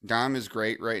is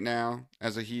great right now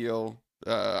as a heel.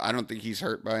 I don't think he's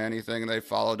hurt by anything. They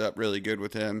followed up really good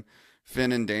with him.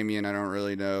 Finn and Damian, I don't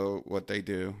really know what they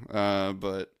do.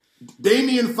 But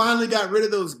Damian finally got rid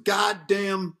of those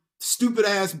goddamn stupid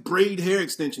ass braid hair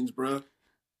extensions, bro.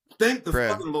 Thank the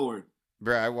fucking Lord.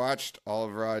 Bro, I watched all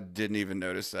of Raw, didn't even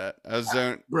notice that. I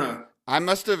was bro. I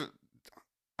must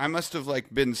have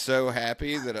like been so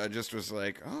happy that I just was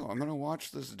like, oh, I'm gonna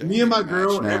watch this. Me and my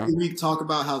girl every week talk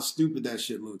about how stupid that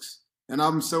shit looks, and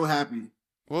I'm so happy.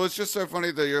 Well, it's just so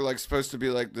funny that you're like supposed to be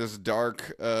like this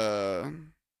dark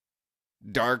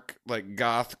like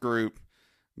goth group,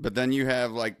 but then you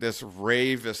have like this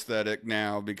rave aesthetic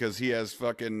now because he has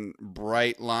fucking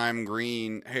bright lime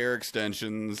green hair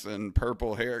extensions and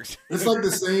purple hair extensions. It's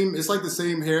like the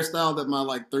same hairstyle that my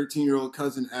like 13-year-old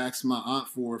cousin asked my aunt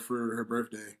for her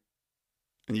birthday.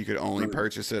 And you could only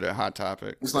purchase it at Hot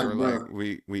Topic. It's like,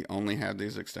 we only have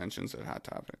these extensions at Hot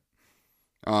Topic.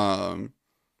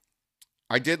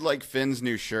 I did like Finn's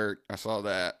new shirt. I saw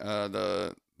that.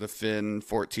 The Finn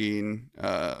 14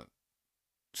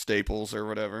 staples or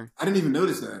whatever. I didn't even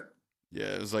notice that.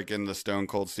 Yeah, it was like in the Stone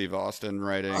Cold Steve Austin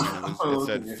writing. It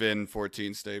said Finn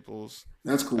 14 staples.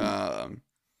 That's cool.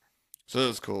 So it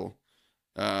was cool.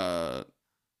 There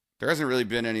hasn't really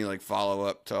been any like follow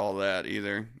up to all that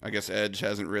either. I guess Edge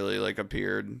hasn't really like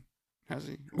appeared, has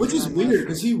he? Which is weird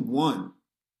because he won.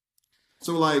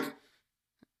 So like,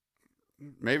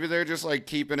 maybe they're just like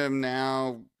keeping him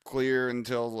now clear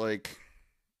until like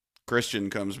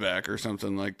Christian comes back or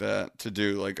something like that to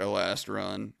do like a last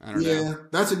run. I don't know. Yeah,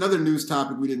 that's another news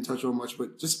topic we didn't touch on much,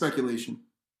 but just speculation.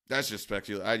 That's just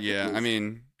speculation. Yeah, I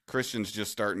mean, Christian's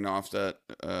just starting off that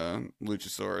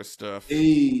Luchasaurus stuff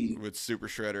with Super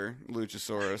Shredder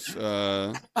Luchasaurus.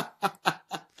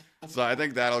 So I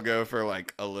think that'll go for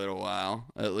like a little while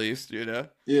at least, you know?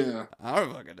 Yeah. I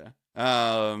don't fucking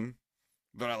know.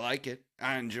 But I like it.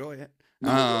 I enjoy it.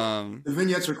 The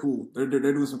vignettes are cool. They're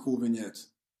doing some cool vignettes.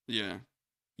 Yeah.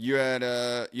 You had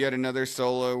another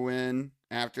Solo win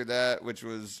after that, which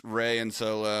was Ray and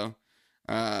Solo.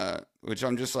 Which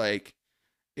I'm just like,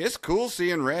 it's cool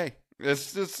seeing Ray.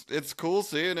 It's cool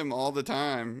seeing him all the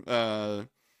time.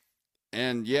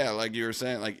 And yeah, like you were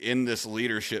saying, like in this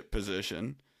leadership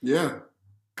position. Yeah.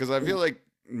 Because I feel like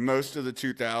most of the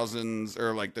 2000s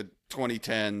or like the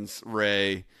 2010s,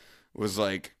 Ray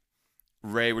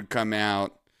would come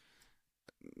out,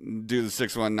 do the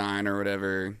 619 or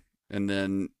whatever, and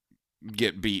then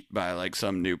get beat by like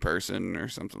some new person or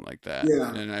something like that.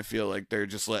 Yeah. And I feel like they're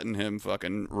just letting him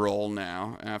fucking roll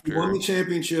now after. He won the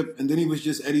championship, and then he was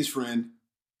just Eddie's friend,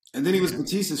 and then he was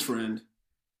Batista's friend,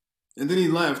 and then he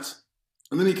left,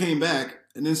 and then he came back,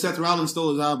 and then Seth Rollins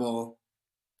stole his eyeball,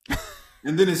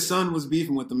 and then his son was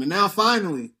beefing with him, and now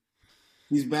finally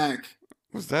he's back.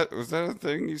 Was that a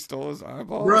thing? He stole his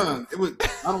eyeball? Bruh, it was.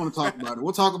 I don't want to talk about it.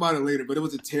 We'll talk about it later, but it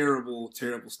was a terrible,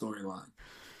 terrible storyline.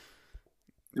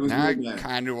 It was now really bad. I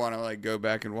kind of want to like go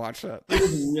back and watch that. It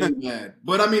was really bad.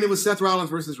 But I mean, it was Seth Rollins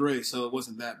versus Ray, so it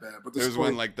wasn't that bad. But it was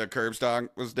when like the curb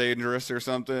stomp was dangerous or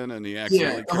something, and he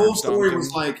accidentally the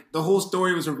whole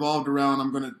story was revolved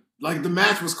around the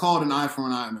match was called an eye for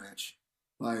an eye match.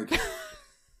 Like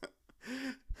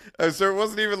so it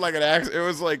wasn't even like an accident. It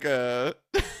was like a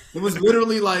it was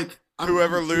literally like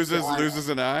whoever loses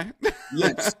an eye.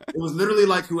 Yes. It was literally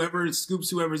like whoever scoops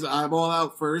whoever's eyeball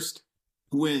out first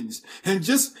wins. And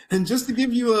just to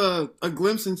give you a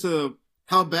glimpse into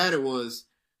how bad it was,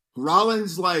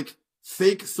 Rollins like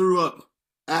fake threw up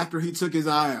after he took his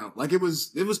eye out. Like it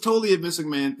was totally a Vince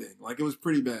McMahon thing. Like it was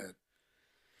pretty bad.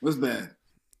 It was bad.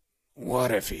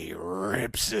 What if he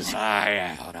rips his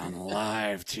eye out on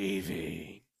live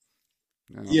TV?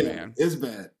 Oh, yeah, man. It's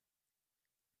bad.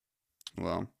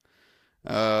 Well,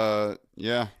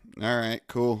 yeah. All right,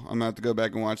 cool. I'm gonna have to go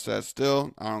back and watch that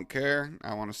still. I don't care.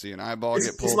 I want to see an eyeball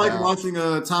get pulled out. It's like watching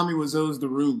Tommy Wiseau's The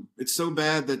Room. It's so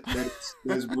bad that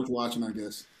it's worth watching, I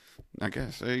guess. I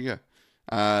guess. There you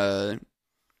go.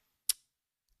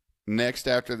 Next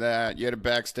after that, you had a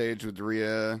backstage with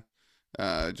Rhea,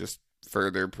 just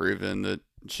further proving that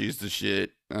she's the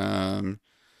shit.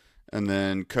 And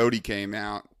then Cody came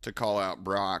out to call out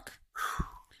Brock.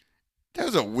 That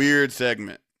was a weird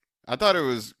segment. I thought it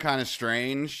was kind of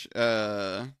strange.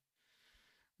 Well,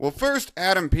 first,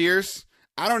 Adam Pearce.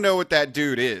 I don't know what that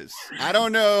dude is. I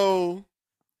don't know.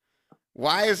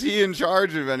 Why is he in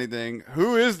charge of anything?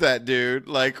 Who is that dude?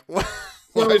 Like, why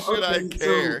should I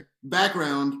care? So,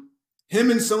 background, him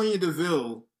and Sonya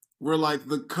Deville were like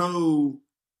the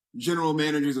co-general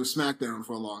managers of SmackDown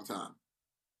for a long time.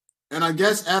 And I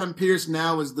guess Adam Pearce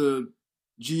now is the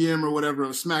GM or whatever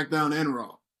of SmackDown and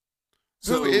Raw.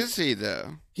 So, who is he,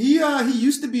 though? He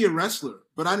used to be a wrestler,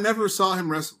 but I never saw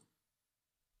him wrestle.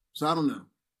 So I don't know.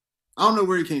 I don't know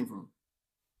where he came from.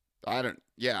 I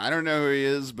don't know who he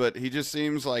is, but he just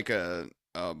seems like a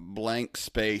blank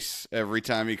space every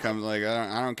time he comes. Like,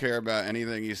 I don't care about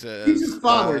anything he says. He's just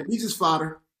fodder. He's just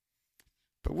fodder.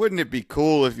 But wouldn't it be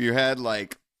cool if you had,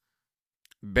 like,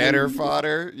 better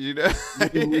fodder, you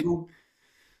know?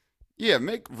 Yeah,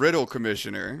 make Riddle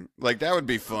commissioner. Like, that would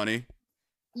be funny.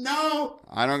 No.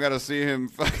 I don't got to see him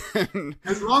fucking...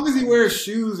 As long as he wears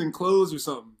shoes and clothes or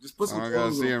something. Just put some clothes on. I don't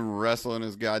got to see him wrestling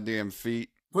his goddamn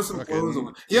feet. Put some clothes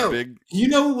on. Yo, you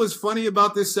know what was funny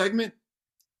about this segment?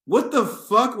 What the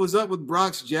fuck was up with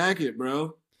Brock's jacket,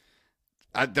 bro?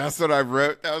 That's what I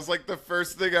wrote. That was like the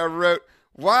first thing I wrote.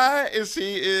 Why is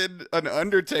he in an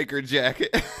Undertaker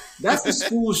jacket? That's the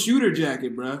school shooter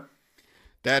jacket, bro.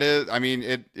 That is, I mean,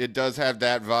 it does have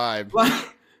that vibe.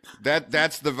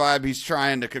 That's the vibe he's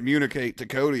trying to communicate to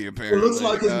Cody, apparently. It looks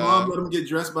like his mom let him get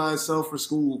dressed by himself for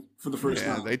school for the first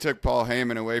time. They took Paul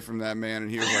Heyman away from that man, and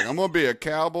he was like, I'm going to be a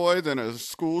cowboy, then a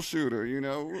school shooter, you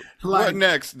know? What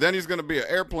next? Then he's going to be an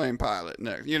airplane pilot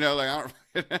next. You know, like,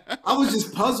 I was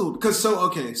just puzzled, because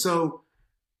so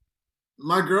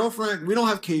my girlfriend, we don't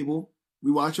have cable.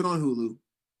 We watch it on Hulu.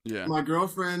 Yeah. My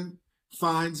girlfriend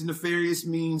finds nefarious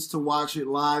means to watch it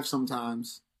live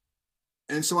sometimes.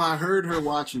 And so I heard her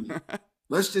watching it.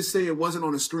 Let's just say it wasn't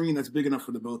on a screen that's big enough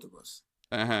for the both of us.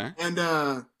 Uh-huh. And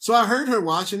so I heard her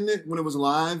watching it when it was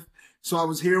live. So I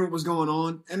was hearing what was going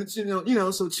on. And it's, you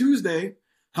know, so Tuesday,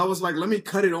 I was like, let me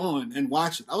cut it on and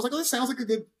watch it. I was like, oh, this sounds like a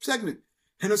good segment.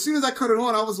 And as soon as I cut it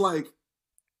on, I was like,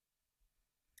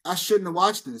 I shouldn't have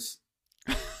watched this.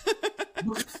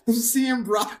 Seeing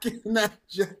Brock in that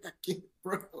jacket,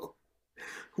 bro.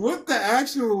 What the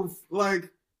actual,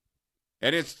 like...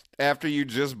 And it's after you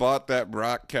just bought that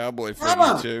Brock cowboy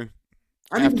figure, too.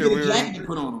 I need to get a jacket to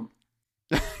put on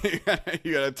him.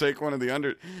 You gotta take one of the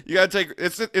under... You gotta take...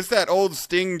 It's that old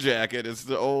Sting jacket. It's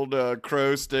the old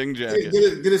Crow Sting jacket.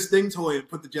 Get a Sting toy and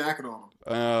put the jacket on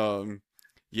him.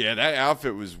 Yeah, that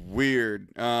outfit was weird.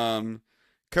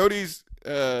 Cody's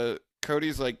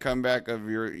like comeback of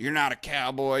you're not a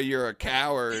cowboy, you're a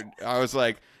coward. I was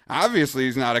like, obviously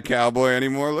he's not a cowboy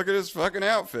anymore. Look at his fucking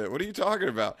outfit. What are you talking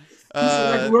about? But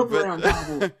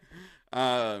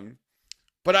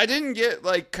I didn't get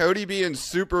like Cody being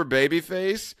super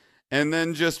babyface and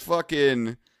then just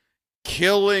fucking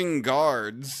killing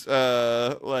guards.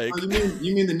 You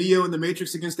mean the Neo and the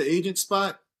Matrix against the agent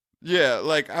spot? Yeah,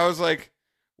 like I was like,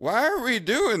 why are we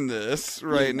doing this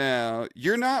right now?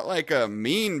 You're not like a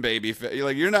mean babyface.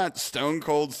 Like you're not Stone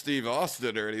Cold Steve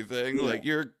Austin or anything. Yeah. Like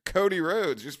you're Cody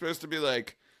Rhodes. You're supposed to be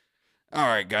like, all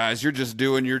right, guys, you're just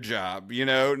doing your job, you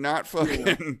know, not fucking...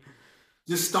 Yeah.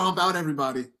 Just stomp out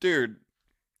everybody. Dude,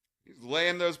 he's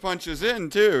laying those punches in,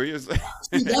 too. He was... See,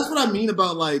 that's what I mean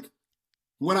about, like,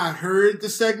 when I heard the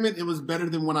segment, it was better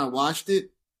than when I watched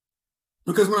it.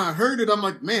 Because when I heard it, I'm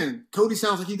like, man, Cody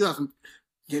sounds like he got some...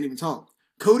 Can't even talk.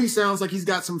 Cody sounds like he's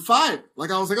got some fire.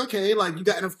 Like, I was like, okay, like, you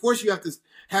got... And, of course, you have to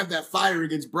have that fire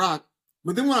against Brock.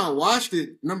 But then when I watched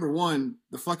it, number one,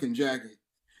 the fucking jacket.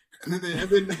 And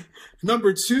then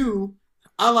number two,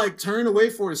 I like turn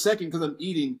away for a second because I'm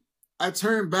eating. I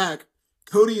turn back.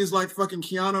 Cody is like fucking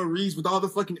Keanu Reeves with all the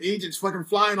fucking agents fucking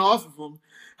flying off of him.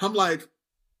 I'm like,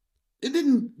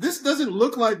 this doesn't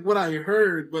look like what I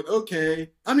heard, but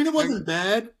okay. I mean, it wasn't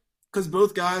bad because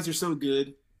both guys are so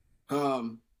good.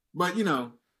 But you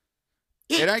know.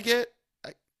 We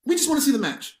just want to see the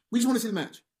match. We just want to see the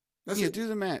match. That's it. Do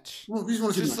the match. Well, we just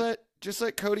want to see the match. Just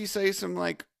let Cody say some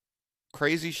like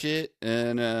crazy shit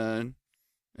and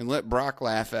let Brock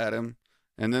laugh at him,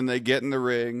 and then they get in the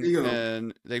ring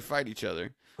and they fight each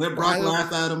other. Let Brock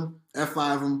laugh at him,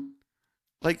 F5 him.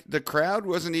 Like the crowd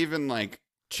wasn't even like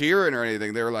cheering or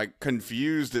anything. They were like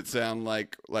confused. It sounded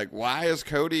like why is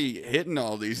Cody hitting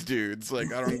all these dudes?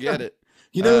 Like I don't get it.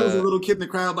 You know, there was a little kid in the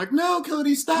crowd like, no,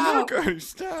 Cody, stop. No, Cody,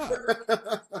 stop.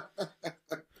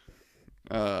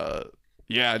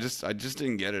 Yeah, I just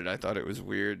didn't get it. I thought it was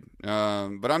weird.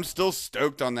 But I'm still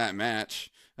stoked on that match.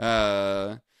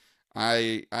 I've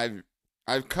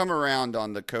come around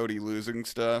on the Cody losing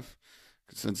stuff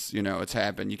since, you know, it's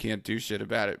happened. You can't do shit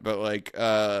about it. But like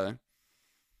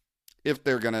if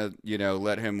they're gonna, you know,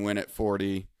 let him win at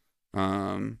 40,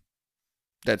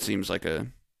 that seems like a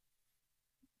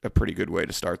pretty good way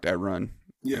to start that run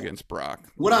against Brock.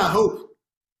 What I hope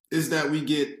is that we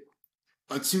get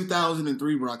a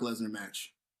 2003 Brock Lesnar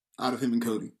match out of him and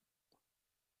Cody.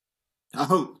 I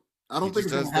hope. I don't think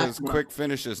he does those quick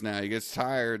finishes now. He gets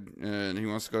tired and he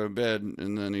wants to go to bed,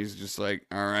 and then he's just like,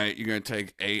 "All right, you're gonna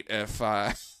take 8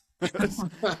 F5."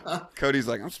 Cody's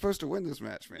like, "I'm supposed to win this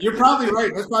match, man." You're probably right.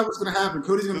 That's probably what's gonna happen.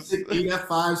 Cody's gonna take 8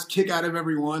 F5s, kick out of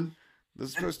every one. This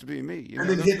is supposed to be me, and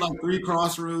then hit like 3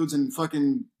 crossroads and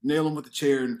fucking nail him with a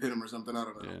chair and pin him or something. I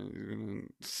don't know. Yeah, he's gonna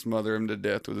smother him to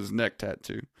death with his neck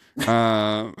tattoo.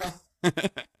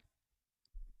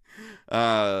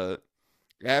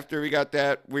 After we got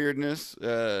that weirdness,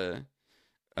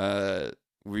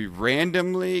 we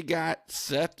randomly got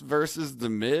Seth versus The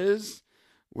Miz,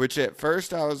 which at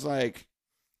first I was like,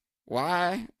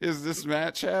 why is this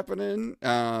match happening?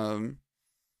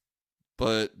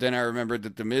 But then I remembered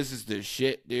that The Miz is the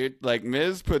shit, dude. Like,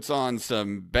 Miz puts on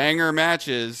some banger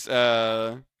matches.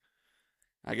 I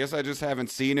guess I just haven't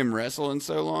seen him wrestle in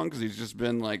so long because he's just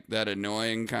been like that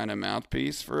annoying kind of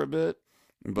mouthpiece for a bit.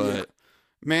 But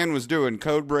man was doing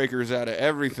code breakers out of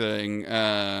everything,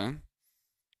 and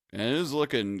it was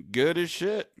looking good as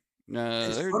shit.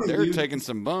 They're taking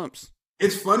some bumps.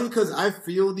 It's funny because I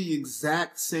feel the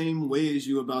exact same way as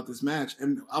you about this match.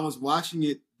 And I was watching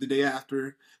it the day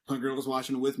after. My girl was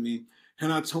watching it with me.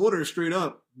 And I told her straight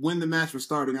up when the match was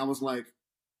starting, I was like,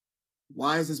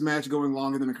 why is this match going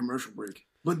longer than a commercial break?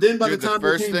 But then by the time the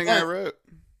first thing I wrote.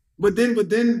 But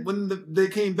then when they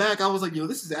came back, I was like, yo,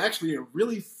 this is actually a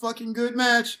really fucking good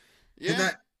match.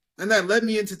 Yeah. And that led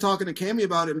me into talking to Cammy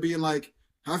about it and being like,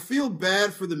 I feel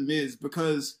bad for The Miz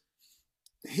because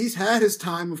he's had his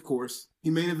time, of course. He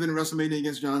may have been in WrestleMania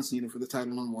against John Cena for the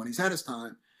title on 1. He's had his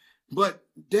time. But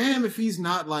damn if he's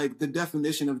not like the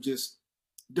definition of just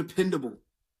dependable,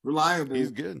 reliable.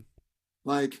 He's good.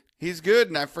 Like, he's good,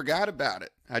 and I forgot about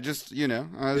it. I just,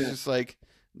 I was just like,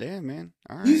 damn, man.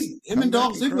 All right. Him and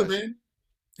Dolph Ziggler, man.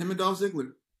 Him and Dolph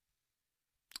Ziggler.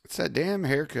 It's that damn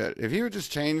haircut. If he would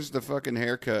just change the fucking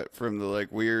haircut from the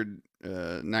like weird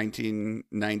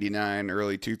 1999,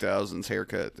 early 2000s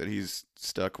haircut that he's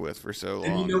stuck with for so long.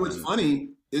 And you know what's funny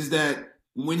is that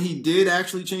when he did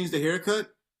actually change the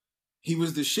haircut, he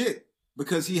was the shit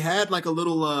because he had like a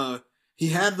little he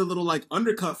had the little like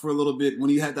undercut for a little bit when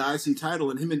he had the IC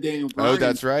title, and him and Daniel Bryan. Oh,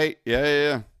 that's right.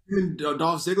 Yeah. Him and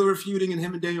Dolph Ziggler were feuding, and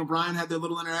him and Daniel Bryan had their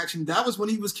little interaction. That was when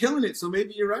he was killing it. So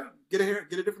maybe you're right. Get a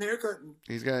different haircut.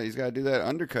 He's got to do that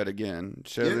undercut again.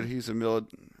 Show that he's a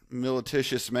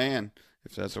milititious man,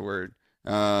 if that's a word.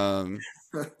 Yeah.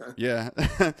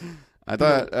 I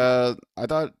thought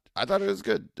it was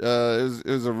good. It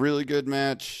was a really good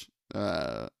match.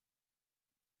 The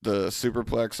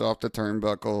superplex off the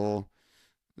turnbuckle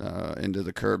into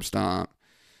the curb stomp.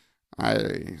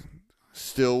 I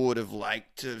still would have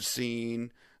liked to have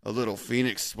seen a little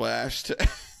Phoenix splash.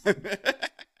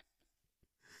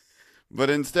 But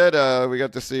instead, we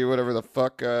got to see whatever the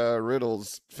fuck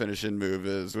Riddle's finishing move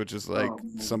is, which is like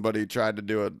somebody tried to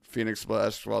do a Phoenix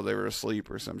splash while they were asleep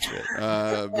or some shit.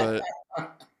 But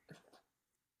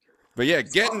yeah,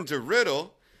 getting to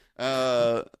Riddle,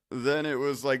 then it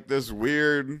was like this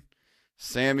weird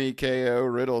Sammy KO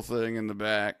Riddle thing in the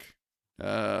back,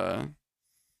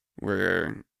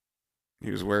 where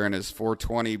he was wearing his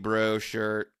 420 bro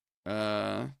shirt.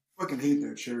 Fucking hate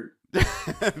that shirt.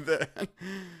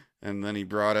 And then he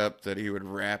brought up that he would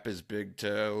wrap his big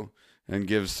toe and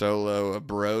give Solo a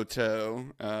bro toe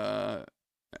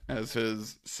as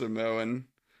his Samoan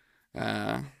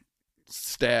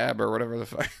stab or whatever the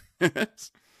fuck it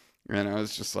is. And I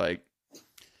was just like,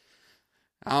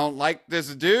 I don't like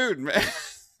this dude, man.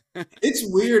 It's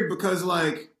weird because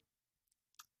like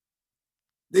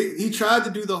he tried to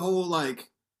do the whole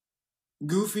like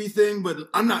goofy thing, but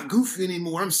I'm not goofy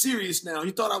anymore. I'm serious now.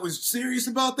 You thought I was serious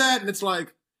about that? And it's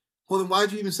like, well, then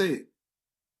why'd you even say it?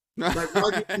 Like,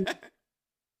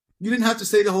 you didn't have to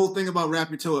say the whole thing about wrap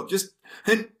your toe up. Just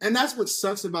and that's what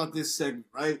sucks about this segment,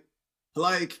 right?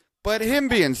 Like, but him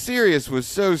being serious was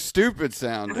so stupid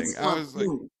sounding. I was like,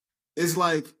 it's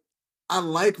like I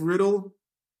like Riddle,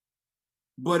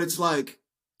 but it's like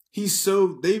he's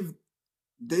so they've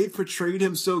portrayed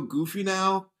him so goofy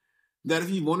now that if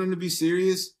you want him to be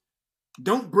serious,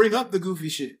 don't bring up the goofy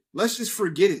shit. Let's just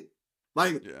forget it.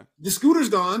 Like, the scooter's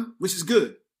gone, which is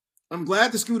good. I'm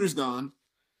glad the scooter's gone.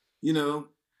 I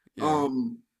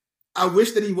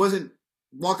wish that he wasn't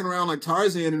walking around like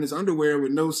Tarzan in his underwear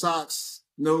with no socks,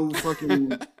 no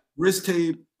fucking wrist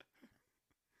tape.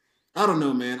 I don't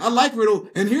know, man. I like Riddle.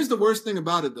 And here's the worst thing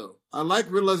about it, though. I like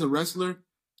Riddle as a wrestler,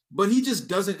 but he just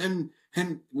doesn't. And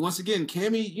And once again,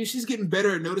 Cammy, she's getting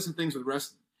better at noticing things with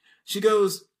wrestling. She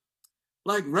goes,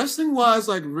 like, wrestling wise,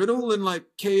 like Riddle and like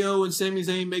KO and Sami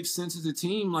Zayn make sense as a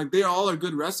team. Like, they all are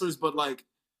good wrestlers, but like,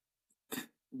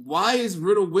 why is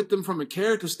Riddle with them from a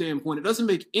character standpoint? It doesn't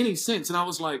make any sense. And I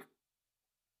was like,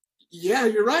 yeah,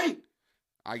 you're right.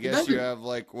 I guess you have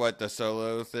like what the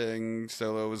Solo thing.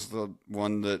 Solo was the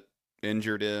one that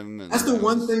injured him. And that's the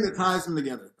one thing that ties them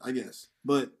together, I guess.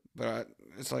 But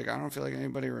it's like I don't feel like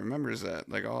anybody remembers that.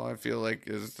 Like all I feel like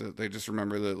is that they just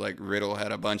remember that like Riddle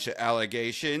had a bunch of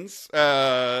allegations.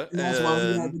 That's why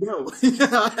we had to go.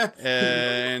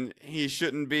 And he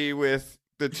shouldn't be with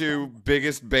the two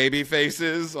biggest baby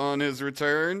faces on his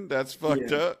return. That's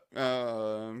fucked up.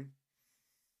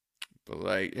 But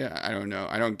like, yeah, I don't know.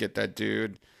 I don't get that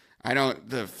dude.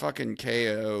 The fucking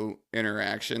KO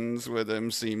interactions with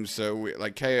him seemed so weird.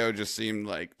 Like KO just seemed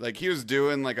like he was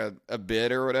doing like a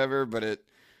bit or whatever, but it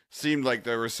seemed like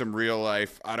there was some real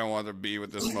life. I don't want to be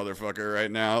with this motherfucker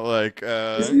right now. Like,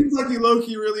 it seems like he low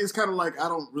key really is kind of like, I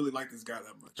don't really like this guy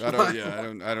that much.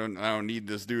 I don't need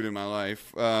this dude in my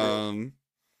life.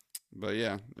 But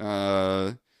yeah,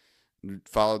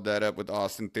 followed that up with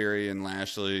Austin Theory and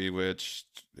Lashley, which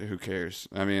who cares?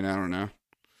 I mean, I don't know.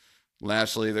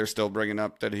 Lashley, they're still bringing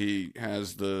up that he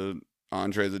has the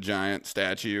Andre the Giant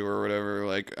statue or whatever.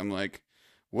 Like, I'm like,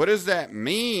 what does that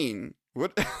mean?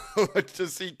 What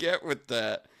does he get with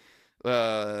that?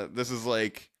 This is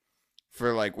like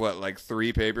for like what, like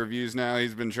 3 pay-per-views now.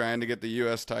 He's been trying to get the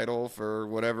U.S. title for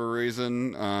whatever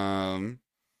reason.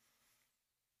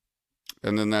 And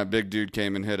then that big dude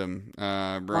came and hit him.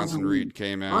 Bronson Reed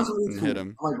came out and hit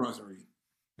him. I like Bronson Reed.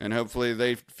 And hopefully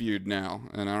they feud now,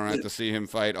 and I don't have to see him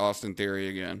fight Austin Theory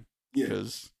again. Yeah,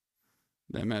 because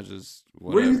that match is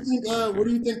whatever. Where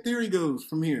do you think Theory goes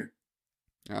from here?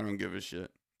 I don't give a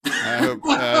shit. I hope.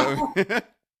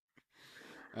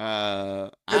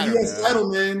 That U.S.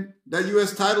 title, man. That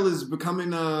U.S. title is becoming.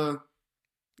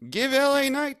 Give LA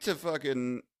Knight to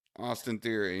fucking Austin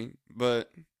Theory,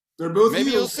 but they're both. Maybe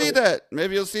you'll see that.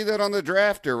 Maybe you'll see that on the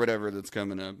draft or whatever that's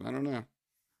coming up. I don't know.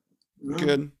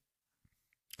 Good.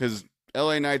 Because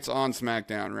LA Knight's on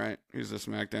SmackDown, right? He's a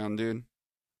SmackDown dude.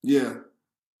 Yeah.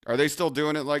 Are they still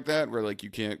doing it like that, where like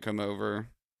you can't come over?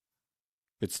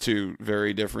 It's 2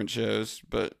 very different shows,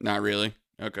 but not really.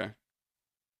 Okay.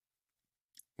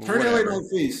 Turn LA Knight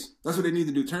face. That's what they need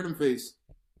to do. Turn him face.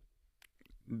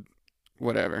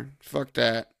 Whatever. Fuck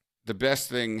that. The best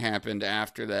thing happened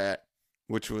after that,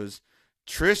 which was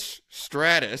Trish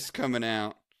Stratus coming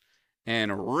out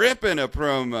and ripping a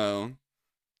promo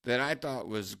that I thought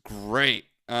was great.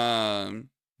 Went a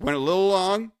little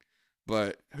long,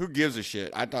 but who gives a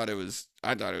shit? I thought it was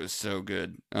so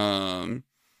good. Yeah,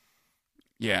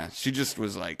 she just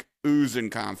was like oozing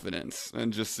confidence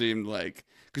and just seemed like,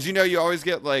 because you know you always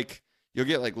get like, you'll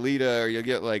get like Lita or you'll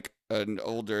get like an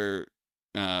older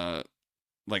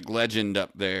like legend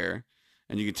up there,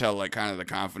 and you can tell like kind of the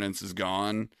confidence is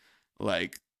gone,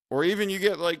 like. Or even you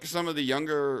get like some of the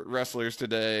younger wrestlers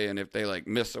today, and if they like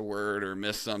miss a word or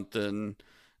miss something,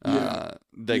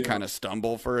 they kind of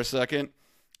stumble for a second.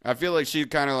 I feel like she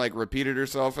kind of like repeated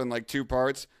herself in like 2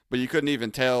 parts, but you couldn't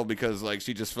even tell because like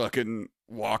she just fucking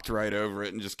walked right over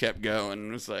it and just kept going.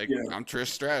 It was like, I'm Trish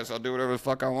Stratus, I'll do whatever the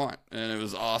fuck I want, and it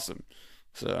was awesome.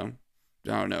 So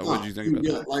I don't know. What did you think about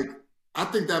that? Like, I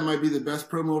think that might be the best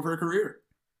promo of her career.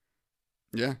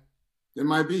 Yeah, it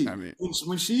might be. I mean,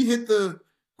 when she hit the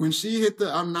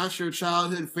I'm not sure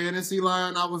childhood fantasy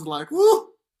line, I was like, woo,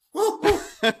 woo, woo.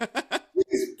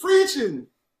 She's preaching.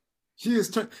 She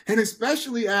is, and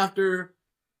especially after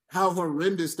how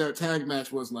horrendous that tag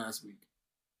match was last week.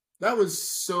 That was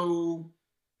so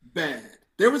bad.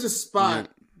 There was a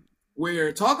spot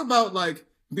where, talk about like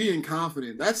being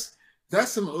confident. That's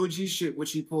some OG shit what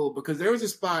she pulled, because there was a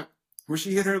spot where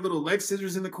she hit her little leg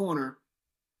scissors in the corner,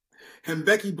 and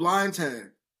Becky blind tagged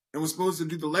and was supposed to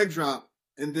do the leg drop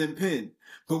and then pin.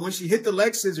 But when she hit the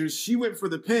leg scissors, she went for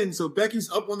the pin. So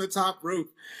Becky's up on the top rope,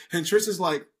 and Trish is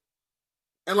like,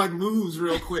 and like moves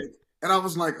real quick. And I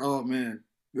was like, oh man,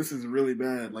 this is really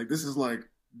bad. Like, this is like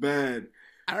bad.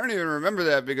 I don't even remember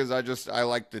that because I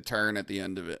liked the turn at the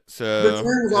end of it. So the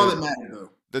turn was all that mattered, though.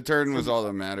 The turn was all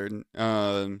that mattered.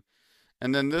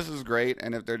 And then this is great.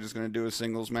 And if they're just going to do a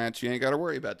singles match, you ain't got to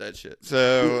worry about that shit.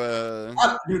 So,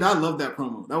 dude, I love that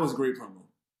promo. That was a great promo.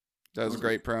 That was a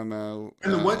great promo.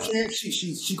 And the what chance?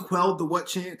 She quelled the what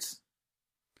chance?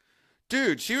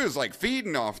 Dude, she was like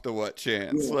feeding off the what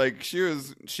chance. Yeah. Like she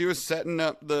was setting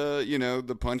up the, you know,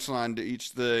 the punchline to each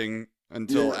thing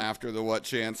until after the what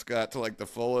chance got to like the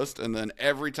fullest, and then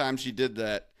every time she did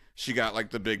that, she got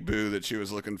like the big boo that she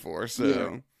was looking for.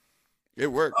 So it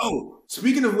worked. Oh,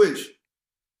 speaking of which,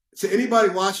 to anybody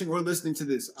watching or listening to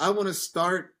this, I want to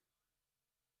start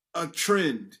a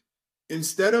trend.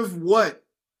 Instead of what,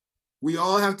 we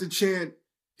all have to chant,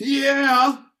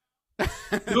 yeah.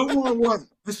 No more what.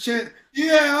 Let's chant,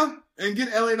 yeah, and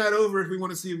get LA Knight over if we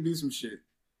want to see him do some shit.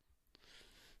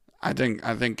 I think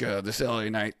this LA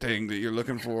Knight thing that you're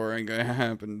looking for ain't gonna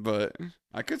happen, but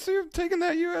I could see him taking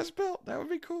that US belt. That would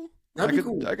be cool.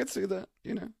 Cool. I could see that.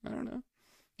 You know, I don't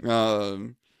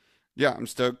know. Yeah, I'm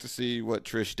stoked to see what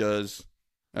Trish does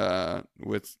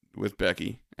with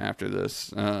Becky after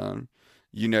this.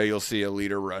 You know, you'll see a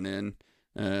leader run in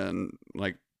and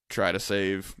like try to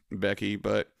save Becky,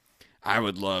 but I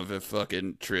would love if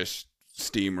fucking Trish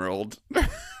steamrolled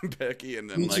Becky and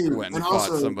then like went and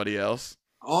fought somebody else.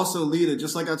 Also, Lita,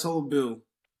 just like I told Bill,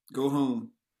 go home.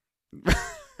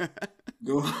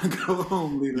 Go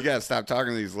home, Lita. You gotta stop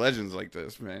talking to these legends like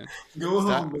this, man.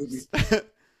 Home, baby.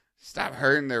 Stop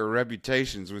hurting their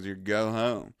reputations with your go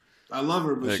home. I love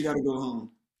her, but like, she gotta go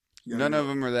home. None of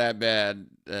them are that bad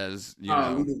as, you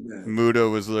know, Muda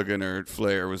was looking or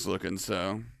Flair was looking,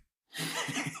 so.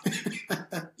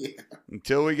 Yeah.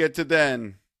 Until we get to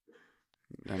then.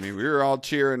 I mean, we were all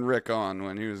cheering Rick on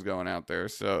when he was going out there,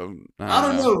 so I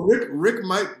don't know. Rick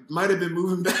might have been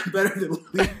moving back better than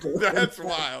Lita. That's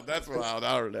wild.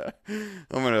 I don't know.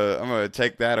 I'm gonna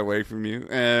take that away from you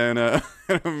and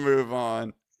move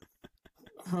on.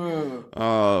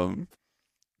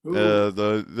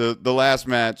 The last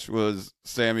match was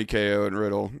Sami, KO, and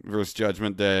Riddle versus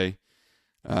Judgment Day.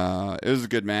 It was a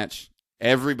good match.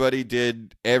 Everybody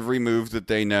did every move that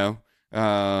they know.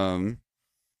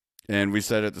 And we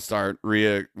said at the start,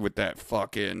 Rhea with that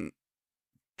fucking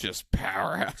just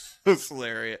powerhouse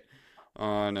lariat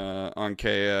on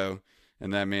KO,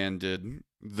 and that man did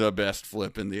the best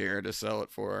flip in the air to sell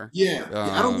it for her. Yeah,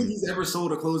 I don't think he's ever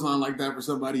sold a clothesline like that for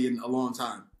somebody in a long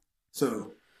time.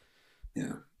 So,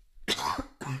 yeah,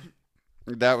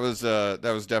 that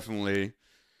was definitely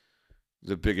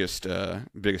the biggest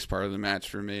part of the match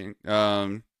for me.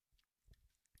 And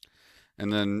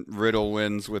then Riddle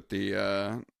wins with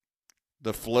the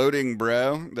floating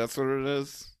bro. That's what it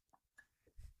is.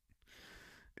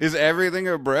 Is everything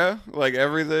a bro? Like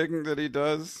everything that he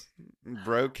does?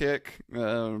 Bro kick,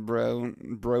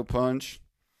 bro punch.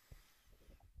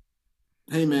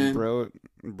 Hey man,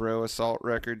 bro assault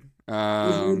record.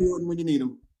 When you need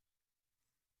him.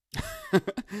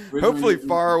 Hopefully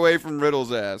far away from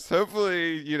Riddle's ass.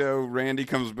 Hopefully, you know, Randy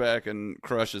comes back and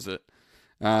crushes it.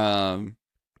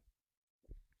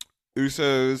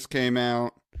 Usos came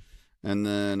out, and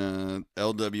then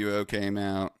LWO came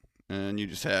out, and you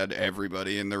just had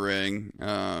everybody in the ring.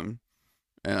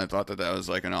 And I thought that was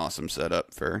like an awesome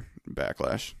setup for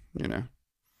Backlash, you know.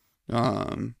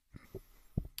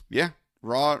 Yeah,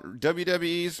 Raw,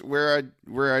 WWE's where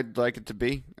I'd like it to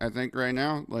be. I think right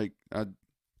now, like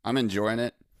I'm enjoying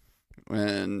it.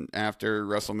 And after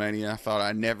WrestleMania, I thought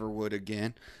I never would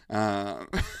again.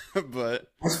 But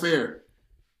that's fair.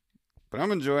 But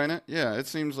I'm enjoying it. Yeah, it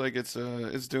seems like it's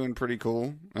doing pretty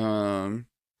cool.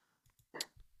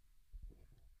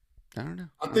 I don't know.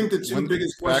 I think the two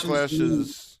biggest questions. Backlash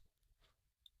is.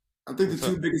 I think the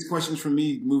two biggest questions for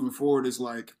me moving forward is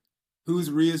like, who's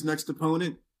Rhea's next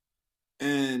opponent,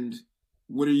 and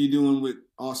what are you doing with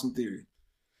Austin Theory?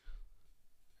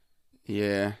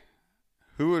 Yeah,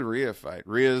 who would Rhea fight?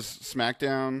 Rhea's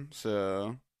SmackDown,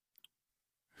 so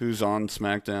who's on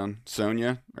SmackDown?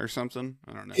 Sonya or something?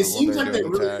 I don't know. It seems like they're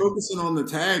really focusing on the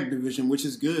tag division, which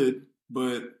is good,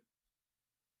 but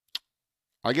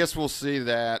I guess we'll see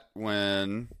that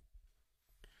when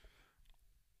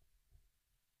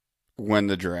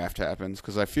the draft happens,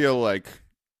 because I feel like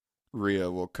Rhea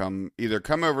will come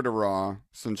over to Raw,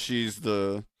 since she's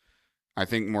the, I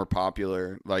think, more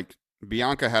popular. Like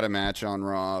Bianca had a match on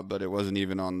Raw, but it wasn't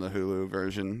even on the Hulu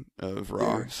version of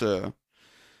Raw. So,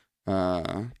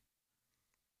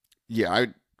 yeah,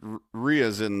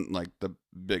 Rhea's in like the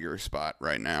bigger spot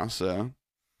right now. So,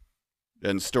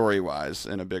 and story-wise,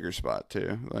 in a bigger spot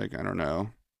too. Like, I don't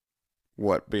know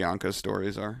what Bianca's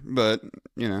stories are, but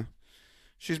you know,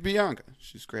 she's Bianca.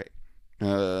 She's great.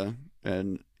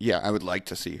 And yeah, I would like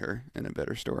to see her in a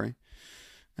better story.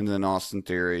 And then Austin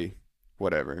Theory,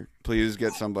 whatever. Please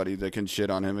get somebody that can shit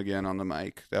on him again on the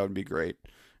mic. That would be great.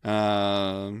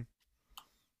 Yeah.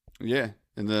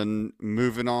 And then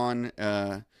moving on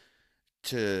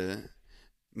to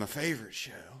my favorite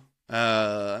show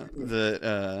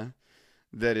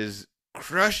that is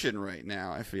crushing right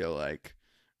now, I feel like.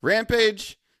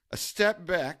 Rampage, a step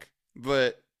back,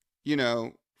 but, you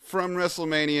know, from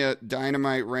WrestleMania,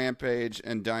 Dynamite, Rampage,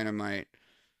 and Dynamite,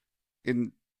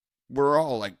 we're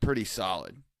all like pretty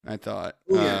solid. I thought.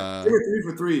 Oh, yeah. They were 3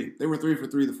 for 3. They were 3 for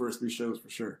 3 the first 3 shows for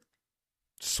sure.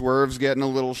 Swerve's getting a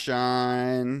little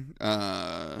shine.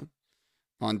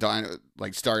 On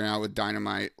starting out with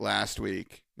Dynamite last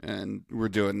week, and we're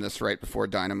doing this right before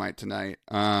Dynamite tonight.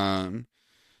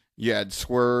 You had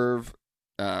Swerve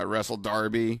wrestle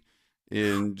Darby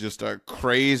in just a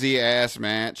crazy ass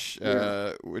match,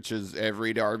 which is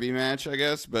every Darby match, I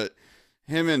guess. But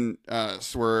him and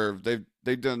Swerve,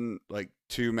 they've done like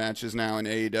 2 matches now in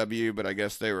AEW, but I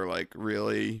guess they were like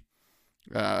really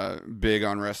big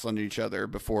on wrestling each other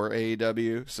before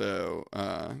AEW, so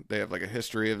they have like a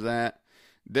history of that.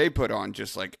 They put on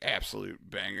just like absolute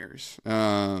bangers.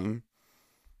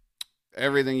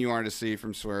 Everything you wanted to see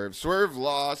from Swerve. Swerve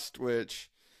lost,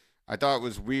 which I thought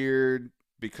was weird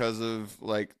because of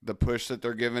like the push that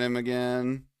they're giving him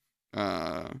again.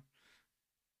 But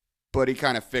he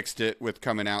kind of fixed it with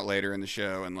coming out later in the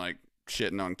show and like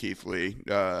shitting on Keith Lee.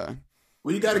 Well,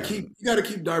 you got to keep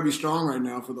Darby strong right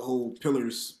now for the whole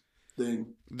Pillars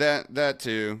thing. That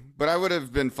too, but I would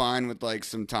have been fine with like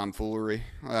some tomfoolery,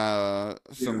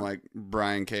 like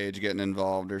Brian Cage getting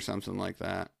involved or something like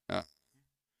that.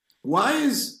 Why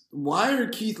are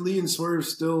Keith Lee and Swerve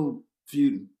still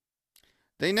feuding?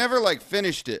 They never like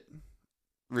finished it.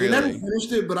 Really, they never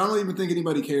finished it, but I don't even think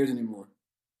anybody cares anymore.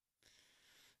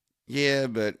 Yeah,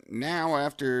 but now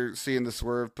after seeing the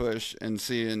Swerve push and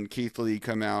seeing Keith Lee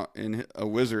come out in a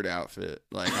wizard outfit,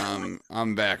 like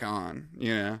I'm back on,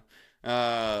 you know.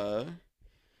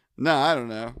 No, I don't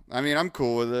know. I mean, I'm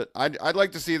cool with it. I'd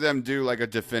like to see them do like a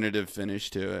definitive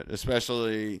finish to it,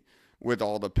 especially with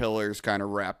all the pillars kind of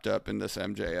wrapped up in this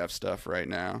MJF stuff right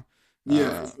now.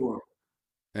 Yeah, for sure.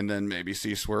 And then maybe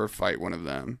see Swerve fight one of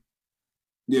them.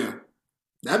 Yeah,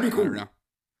 that'd be cool. I don't know.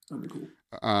 That'd be cool.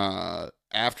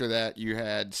 After that, you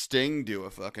had Sting do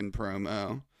a fucking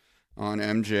promo on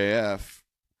MJF.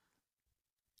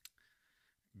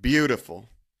 Beautiful.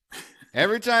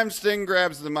 Every time Sting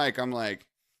grabs the mic, I'm like,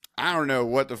 I don't know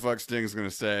what the fuck Sting's going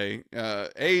to say.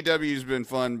 AEW's been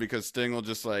fun because Sting will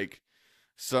just like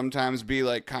sometimes be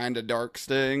like kind of dark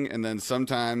Sting and then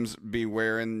sometimes be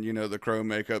wearing, you know, the crow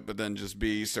makeup, but then just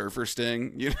be Surfer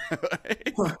Sting, you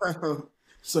know?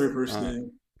 Surfer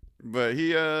Sting. But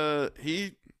he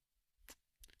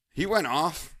went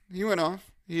off.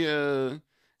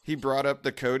 He brought up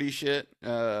the Cody shit,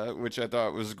 which I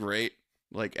thought was great.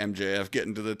 Like MJF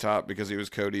getting to the top because he was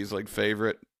Cody's like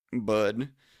favorite bud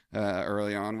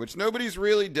early on, which nobody's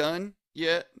really done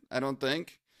yet, I don't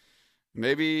think.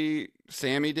 Maybe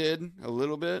Sammy did a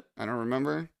little bit. I don't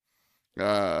remember.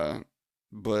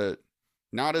 But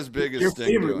not as big as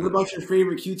Sting doing. What about your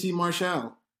favorite QT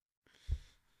Marshall?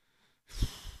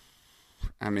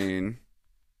 I mean,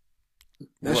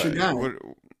 that's your guy.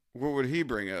 What would he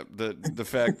bring up? The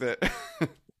fact that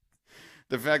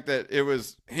the fact that it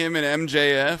was him and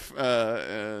MJF,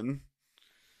 and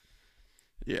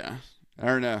yeah, I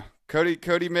don't know.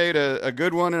 Cody made a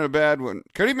good one and a bad one.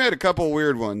 Cody made a couple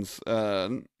weird ones,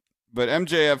 but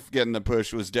MJF getting the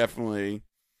push was definitely,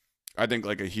 I think,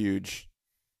 like a huge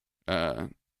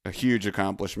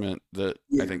accomplishment that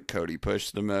I think Cody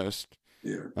pushed the most.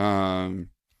 Yeah.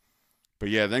 But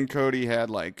yeah, then Cody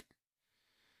had like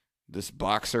this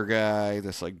boxer guy,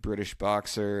 this like British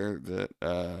boxer that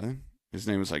his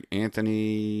name was like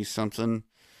Anthony something,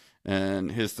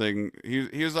 and his thing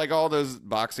he was like all those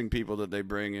boxing people that they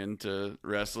bring into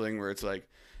wrestling where it's like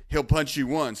he'll punch you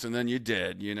once and then you're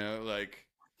dead, you know, like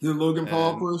the Logan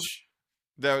Paul push.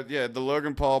 The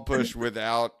Logan Paul push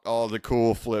without all the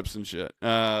cool flips and shit.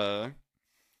 And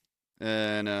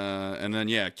then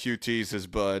QT's his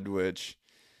bud, which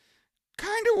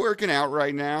kind of working out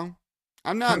right now.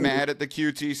 I'm not mad at the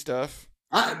QT stuff.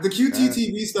 The QT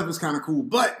TV stuff is kind of cool,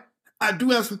 but I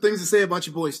do have some things to say about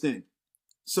your boy Sting.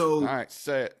 So, all right,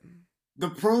 say it. The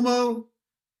promo,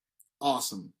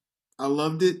 awesome. I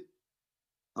loved it.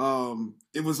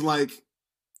 It was like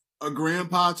a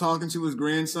grandpa talking to his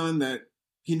grandson that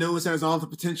he knows has all the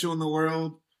potential in the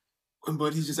world,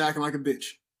 but he's just acting like a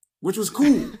bitch, which was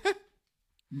cool.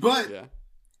 But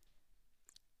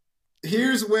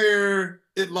here's where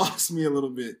it lost me a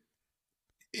little bit.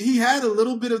 He had a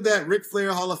little bit of that Ric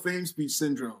Flair Hall of Fame speech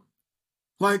syndrome.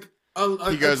 Like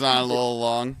he goes on a little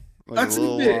long. Like a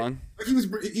little long. Like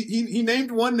he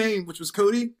named one name, which was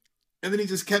Cody, and then he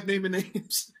just kept naming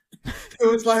names.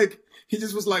 It was like he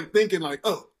just was like thinking like,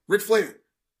 oh, Ric Flair,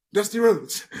 Dusty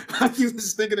Rhodes. He was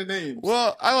just thinking of names.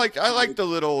 Well, I like the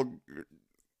little,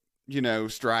 you know,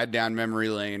 stride down memory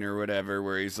lane or whatever,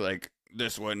 where he's like,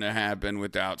 this wouldn't have happened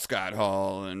without Scott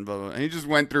Hall and blah, blah. And he just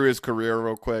went through his career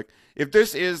real quick. If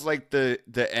this is like the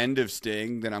end of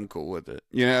Sting, then I'm cool with it.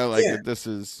 You know, like if this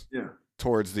is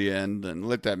towards the end, then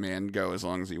let that man go as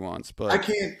long as he wants. But I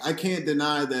can't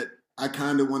deny that I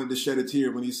kind of wanted to shed a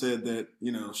tear when he said that,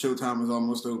 Showtime was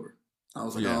almost over. I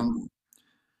was like, Yeah.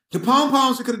 The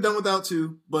pom-poms we could have done without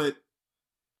too, but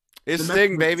it's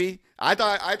Sting, baby. I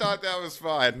thought that was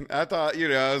fine. I thought,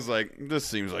 I was like, this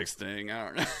seems like Sting. I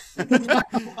don't know.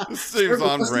 This seems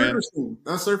on brand.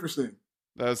 That's Surfer Sting.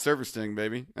 That was Surfer Sting,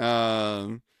 baby.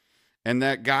 And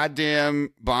that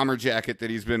goddamn bomber jacket that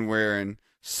he's been wearing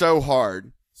so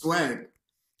hard. Swag.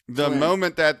 The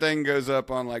moment that thing goes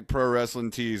up on like Pro Wrestling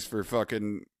Tees for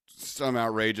fucking some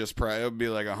outrageous price, it would be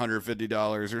like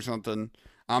 $150 or something.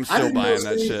 I'm still buying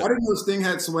that shit. I didn't know Sting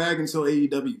had swag until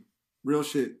AEW. Real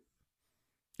shit.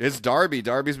 It's Darby.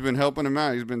 Darby's been helping him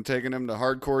out. He's been taking him to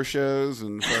hardcore shows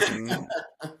and fucking.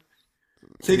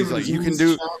 He's like, you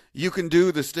can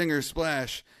do the Stinger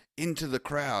Splash into the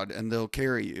crowd and they'll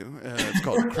carry you. It's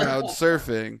called crowd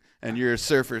surfing, and you're a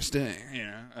Surfer Sting.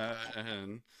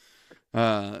 Him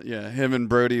and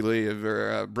Brody Lee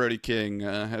or Brody King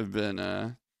have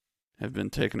been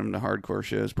taking him to hardcore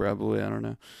shows. Probably, I don't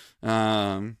know.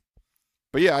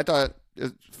 But yeah, I thought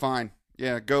it's fine.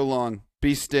 Yeah, go long.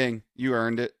 Be Sting. You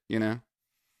earned it,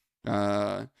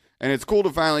 And it's cool to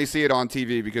finally see it on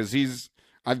TV because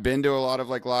I've been to a lot of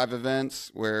like live events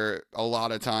where a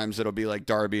lot of times it'll be like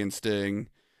Darby and Sting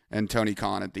and Tony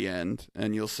Khan at the end.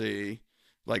 And you'll see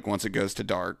like once it goes to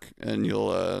dark and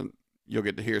you'll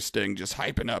get to hear Sting just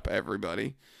hyping up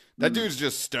everybody. That dude's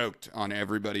just stoked on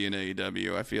everybody in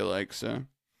AEW, I feel like. So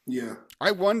yeah,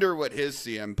 I wonder what his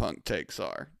CM Punk takes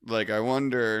are. Like, I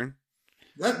wonder.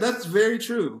 That's very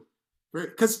true.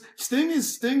 Because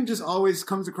Sting just always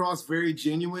comes across very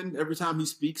genuine every time he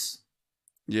speaks.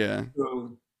 Yeah.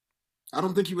 So I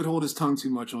don't think he would hold his tongue too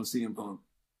much on CM Punk.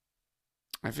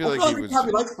 I feel like he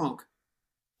probably likes Punk.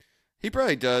 He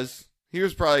probably does. He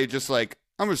was probably just like,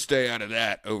 I'm gonna stay out of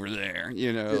that over there.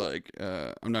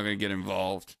 I'm not gonna get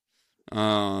involved.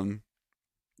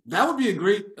 That would be a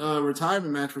great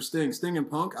retirement match for Sting. Sting and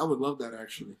Punk. I would love that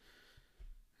actually.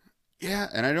 Yeah,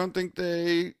 and I don't think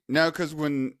because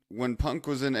when Punk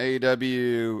was in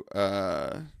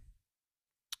AEW,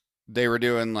 they were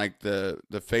doing like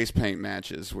the face paint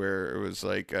matches where it was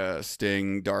like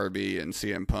Sting, Darby, and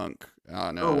CM Punk.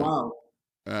 Oh wow!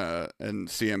 And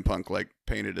CM Punk like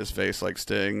painted his face like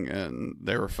Sting, and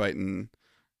they were fighting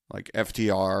like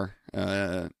FTR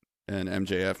and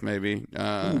MJF maybe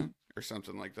or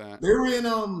something like that.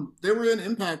 They were in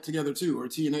Impact together too, or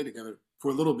TNA together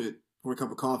for a little bit for a cup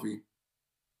of coffee.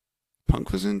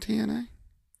 Punk was in TNA?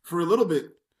 For a little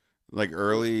bit. Like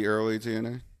early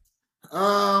TNA?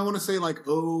 I want to say like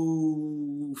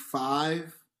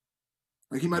 05.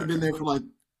 Like he might have been there for like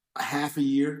a half a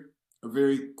year. A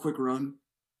very quick run.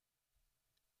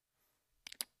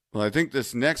 Well, I think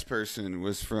this next person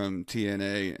was from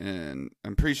TNA, and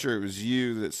I'm pretty sure it was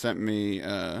you that sent me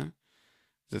the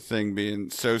thing being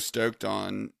so stoked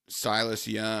on Silas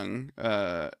Young.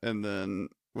 And then,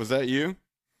 was that you?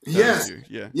 Yes. You.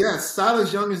 Yeah. Yes,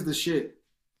 Silas Young is the shit.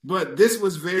 But this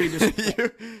was very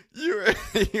disappointing.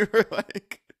 you were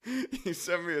like, you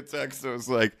sent me a text that was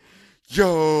like,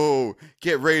 yo,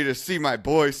 get ready to see my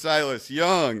boy Silas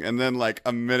Young. And then like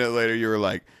a minute later you were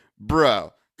like,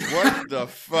 bro, what the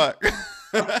fuck?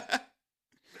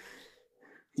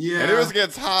 Yeah. And it was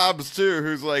against Hobbs too,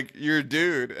 who's like your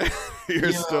dude.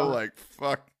 You're still like,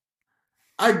 fuck.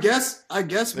 I guess they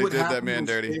what did happened that man was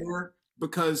dirty. fair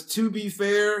because to be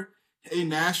fair, a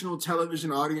national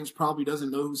television audience probably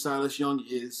doesn't know who Silas Young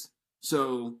is.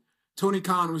 So Tony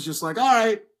Khan was just like, all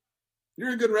right,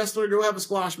 you're a good wrestler. Go have a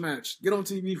squash match. Get on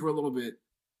TV for a little bit.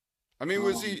 I mean,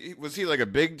 was he like a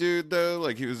big dude though?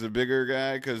 Like he was a bigger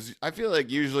guy? Because I feel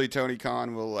like usually Tony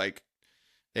Khan will like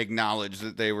acknowledge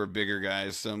that they were bigger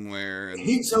guys somewhere. And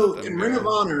in Ring of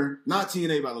Honor, not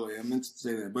TNA by the way, I meant to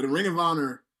say that, but in Ring of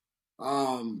Honor,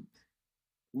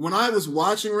 when I was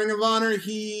watching Ring of Honor,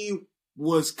 he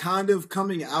was kind of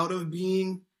coming out of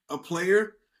being a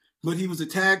player, but he was a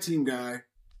tag team guy.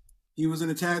 He was in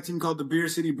a tag team called the Beer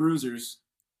City Bruisers.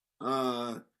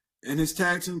 And his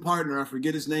tag team partner, I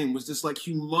forget his name, was this like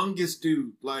humongous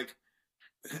dude, like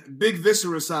big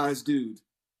viscera sized dude.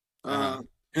 And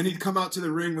he'd come out to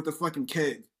the ring with a fucking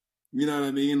keg. You know what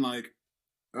I mean? Like,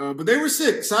 but they were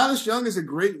sick. Silas Young is a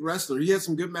great wrestler. He had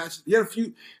some good matches. He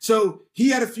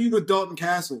had a feud with Dalton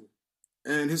Castle.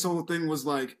 And his whole thing was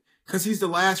like, because he's the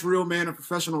last real man of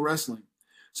professional wrestling.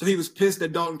 So he was pissed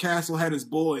that Dalton Castle had his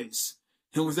boys.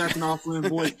 He was acting all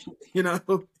flamboyant, you know?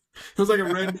 It was like a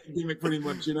redneck gimmick pretty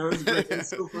much, you know? It was great. It was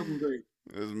so fucking great.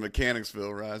 It was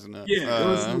Mechanicsville rising up. Yeah, it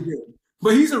was so good.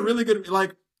 But he's a really good,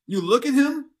 like, you look at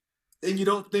him and you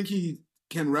don't think he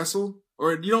can wrestle,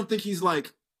 or you don't think he's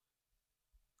like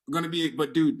gonna be.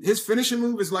 But dude, his finishing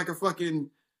move is like a fucking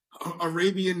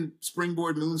Arabian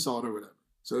springboard moonsault or whatever.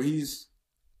 So he's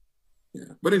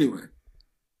But anyway,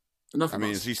 enough. I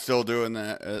mean, is he still doing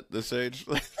that at this age?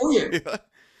 Oh yeah,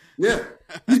 yeah.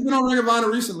 He's been on Ring of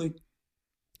Honor recently.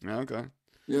 Okay.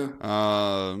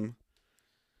 Yeah.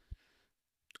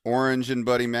 Orange and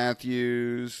Buddy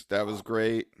Matthews, that was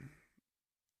great.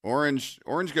 Orange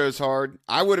goes hard.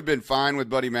 I would have been fine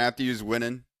with Buddy Matthews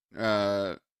winning.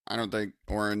 I don't think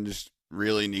Orange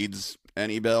really needs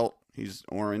any belt. He's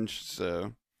Orange,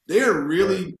 so they are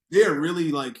really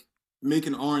like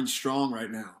making Orange strong right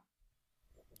now.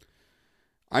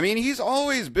 I mean, he's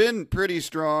always been pretty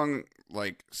strong,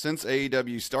 like since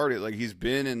AEW started. Like he's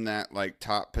been in that like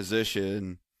top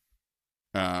position.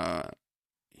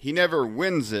 He never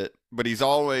wins it, but he's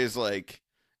always like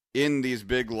in these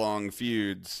big long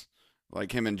feuds.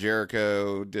 Like him and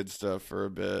Jericho did stuff for a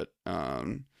bit.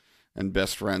 And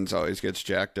Best Friends always gets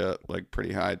jacked up like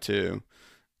pretty high too.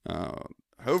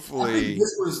 Hopefully, I think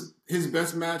this was his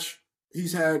best match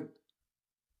he's had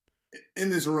in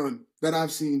this run that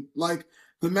I've seen. Like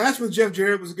the match with Jeff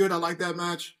Jarrett was good. I like that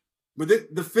match, but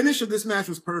the finish of this match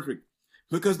was perfect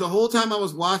because the whole time I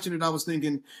was watching it, I was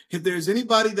thinking if there's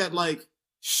anybody that like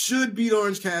should beat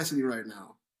Orange Cassidy right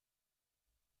now,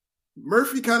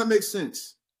 Murphy kind of makes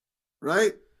sense,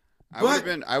 right? I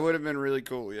would have been really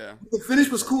cool, yeah. The finish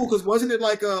was cool because wasn't it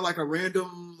like a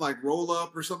random like roll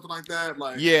up or something like that?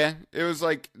 Like yeah, it was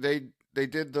like they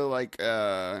did the like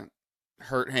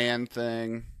hurt hand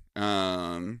thing,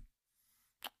 and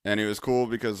it was cool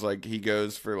because like he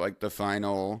goes for like the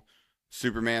final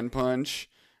Superman punch,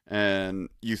 and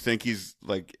you think he's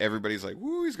like everybody's like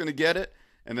woo he's gonna get it.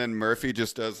 And then Murphy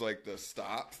just does like the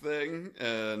stop thing,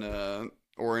 and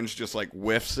Orange just like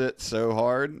whiffs it so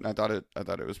hard. I thought it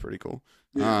was pretty cool.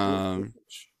 Yeah,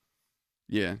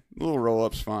 little roll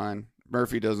up's fine.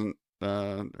 Murphy doesn't,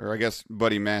 or I guess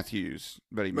Buddy Matthews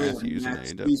in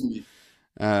AEW.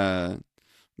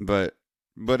 But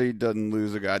Buddy doesn't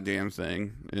lose a goddamn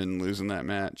thing in losing that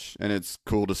match, and it's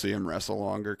cool to see him wrestle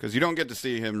longer because you don't get to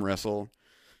see him wrestle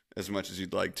as much as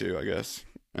you'd like to, I guess.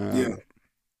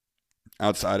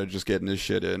 Outside of just getting his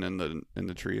shit in the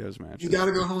trios match. You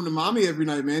gotta go home to mommy every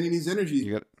night, man. He needs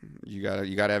energy. You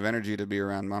gotta have energy to be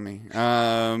around mommy.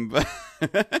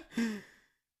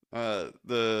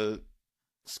 The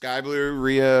Sky Blue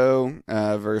Rio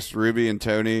versus Ruby and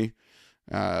Tony.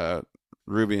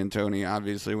 Ruby and Tony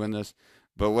obviously win this.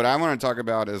 But what I want to talk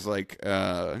about is like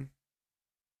why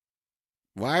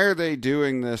are they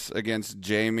doing this against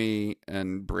Jamie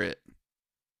and Britt?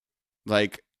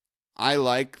 Like I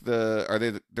like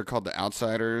they're called the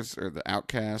Outsiders or the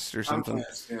Outcasts or something.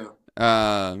 Outcasts,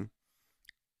 yeah.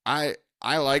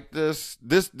 I like this.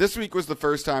 This week was the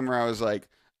first time where I was like,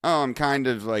 oh, I'm kind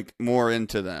of like more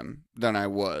into them than I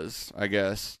was, I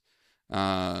guess.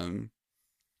 But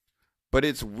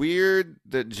it's weird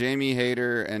that Jamie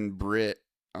Hayter and Britt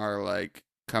are like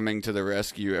coming to the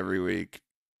rescue every week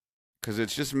because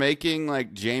it's just making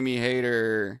like Jamie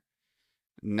Hayter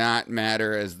not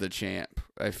matter as the champ.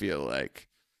 I feel like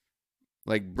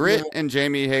Britt and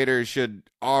Jamie Hayter should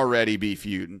already be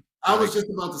feuding. I was just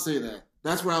about to say that.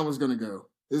 That's where I was gonna go.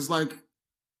 It's like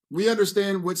we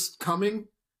understand what's coming.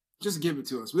 Just give it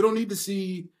to us. We don't need to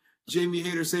see Jamie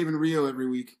Hayter saving Rio every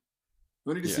week.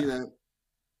 We don't need to see that.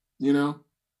 You know?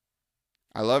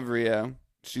 I love Rio.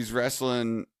 She's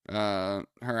wrestling her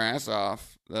ass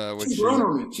off. She's grown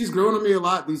on me. She's grown on me a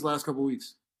lot these last couple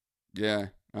weeks. Yeah.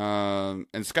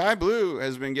 And Sky Blue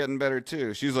has been getting better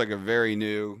too. She's like a very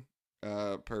new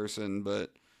person,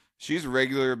 but she's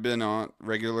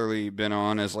regularly been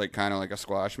on as like kind of like a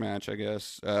squash match, I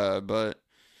guess. But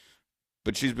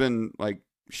she's been like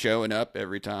showing up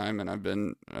every time, and I've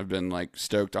been like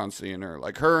stoked on seeing her.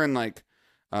 Like her and like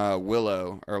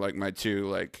Willow are like my two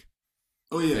like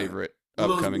favorite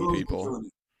upcoming people.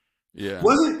 Yeah.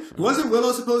 Wasn't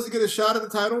Willow supposed to get a shot at the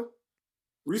title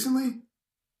recently?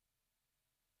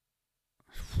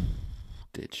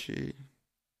 Did she?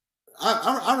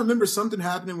 I remember something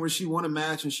happening where she won a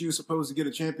match and she was supposed to get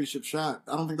a championship shot.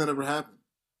 I don't think that ever happened.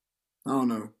 I don't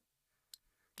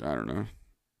know.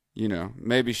 You know,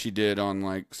 maybe she did on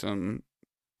like some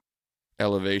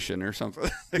Elevation or something.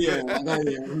 Yeah,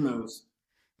 who knows?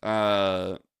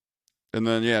 And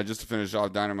then just to finish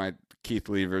off Dynamite, Keith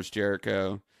Lee versus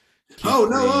Jericho.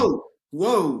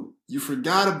 Whoa! You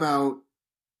forgot about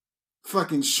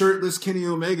fucking shirtless Kenny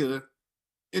Omega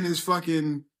in his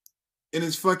fucking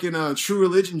True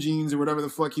Religion jeans or whatever the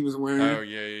fuck he was wearing. Oh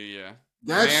yeah.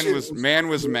 That man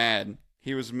was mad.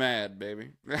 He was mad,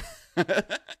 baby.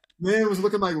 Man was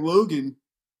looking like Logan.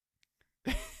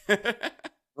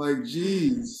 Like,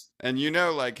 jeez. And you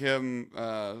know, like him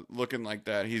looking like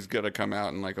that, he's gonna come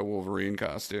out in like a Wolverine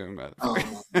costume.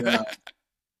 Oh my god.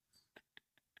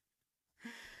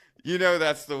 You know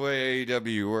that's the way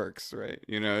AEW works, right?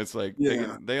 You know, it's like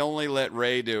Yeah. they only let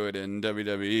Ray do it in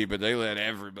WWE, but they let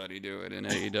everybody do it in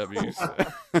AEW. So.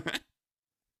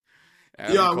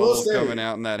 Adam Yeah, I will Cole say, coming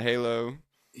out in that Halo.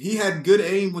 he had good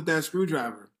aim with that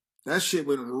screwdriver. That shit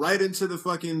went right into the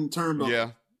fucking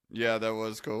turnbuckle. Yeah, that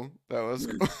was cool. That was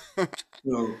cool.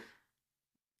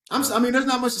 So, I mean, there's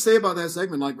not much to say about that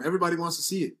segment. Like, everybody wants to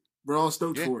see it. We're all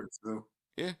stoked for it. So,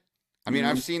 yeah. I mean,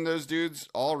 I've seen those dudes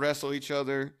all wrestle each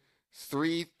other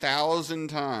 3,000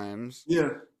 times.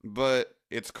 Yeah. But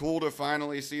it's cool to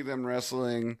finally see them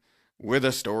wrestling with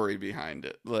a story behind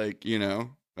it. Like, you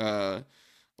know,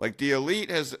 like the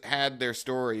Elite has had their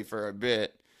story for a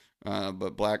bit,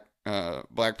 but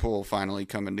Blackpool finally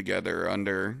coming together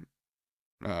under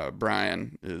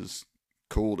Brian is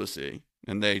cool to see.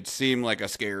 And they seem like a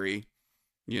scary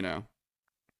little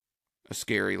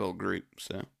group.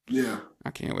 So yeah, I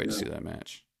can't wait to see that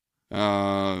match.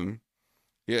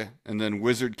 Yeah, and then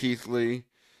Wizard Keith Lee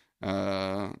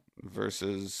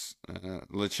versus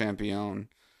Le Champion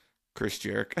Chris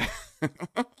Jericho.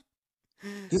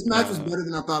 This match was better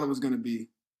than I thought it was going to be.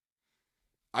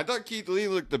 I thought Keith Lee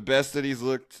looked the best that he's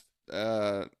looked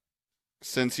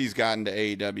since he's gotten to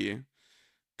AEW.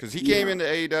 Because he came into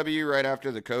AEW right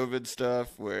after the COVID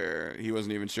stuff where he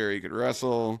wasn't even sure he could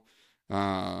wrestle.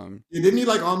 Didn't he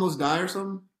like almost die or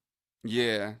something?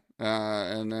 Yeah,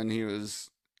 and then he was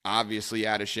obviously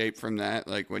out of shape from that.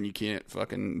 Like when you can't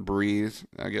fucking breathe,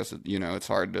 I guess it's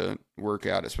hard to work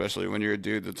out, especially when you're a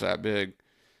dude that's that big.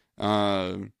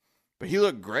 But he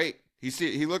looked great.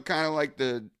 He looked kind of like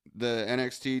the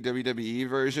NXT WWE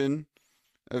version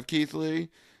of Keith Lee,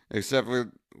 except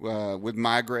with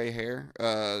my gray hair.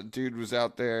 Dude was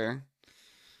out there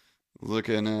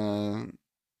looking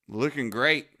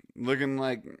great. Looking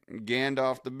like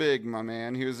Gandalf the Big, my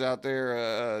man. He was out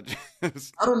there.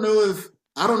 I don't know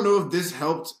if this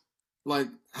helped, like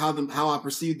how I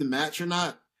perceived the match or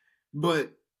not.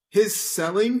 But his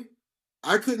selling,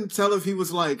 I couldn't tell if he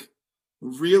was like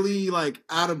really like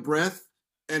out of breath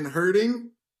and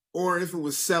hurting, or if it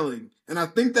was selling. And I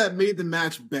think that made the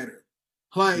match better.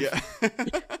 Like,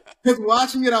 because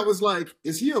watching it, I was like,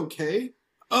 "Is he okay?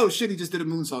 Oh shit, he just did a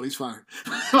moonsault. He's fine."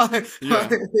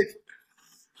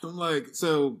 I'm like,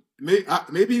 so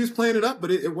maybe he was playing it up,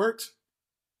 but it worked.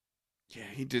 Yeah,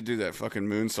 he did do that fucking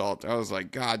moonsault. I was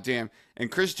like, God damn. And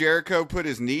Chris Jericho put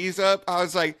his knees up. I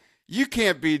was like, you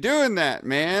can't be doing that,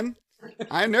 man.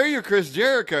 I know you're Chris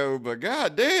Jericho, but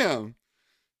god damn.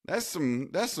 That's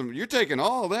some, you're taking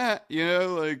all that,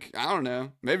 like, I don't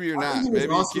know. Maybe you're not.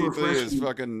 Maybe Keith Lee is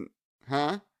fucking,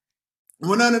 huh?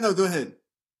 Well, no, go ahead.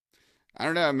 I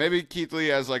don't know. Maybe Keith Lee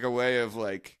has like a way of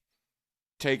like,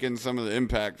 taking some of the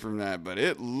impact from that, but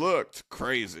it looked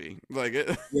crazy. Like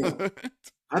it. Yeah.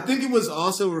 I think it was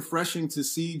also refreshing to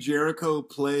see Jericho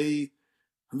play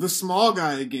the small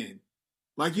guy again.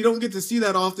 Like you don't get to see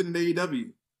that often in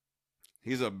AEW.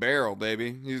 He's a barrel,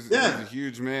 baby. He's a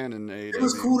huge man in AEW. It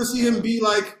was cool to see him be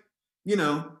like,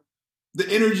 the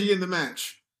energy in the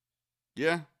match.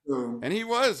 Yeah. So. And he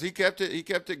kept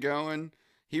it going.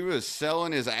 He was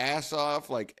selling his ass off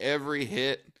like every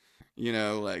hit,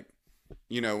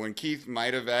 when Keith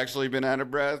might have actually been out of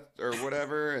breath or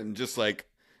whatever and just like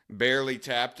barely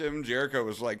tapped him, Jericho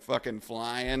was like fucking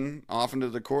flying off into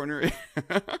the corner.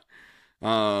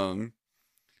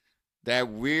 That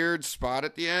weird spot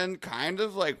at the end kind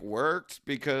of like worked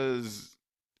because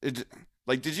it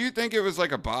like, did you think it was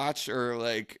like a botch or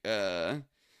like,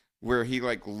 where he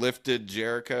like lifted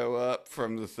Jericho up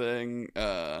from the thing?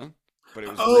 But it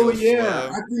was slow.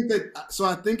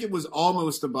 I think it was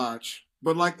almost a botch.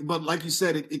 But like you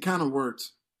said, it kind of worked.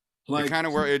 Like, it kind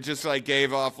of worked. It just like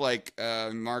gave off like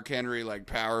Mark Henry like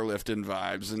powerlifting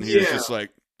vibes, and he was just like,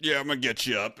 "Yeah, I'm gonna get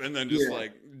you up," and then just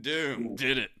like, "Doom,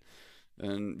 did it."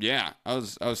 And yeah, I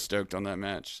was stoked on that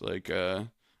match. Like, I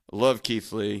love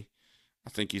Keith Lee.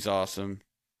 I think he's awesome,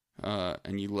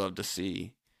 and you love to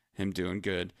see him doing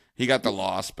good. He got the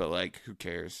loss, but like, who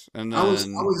cares? And then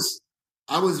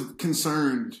I was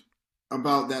concerned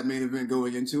about that main event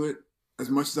going into it. As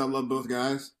much as I love both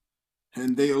guys,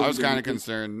 and I was kind of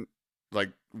concerned, like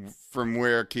from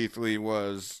where Keith Lee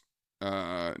was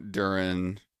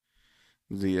during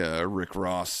the Rick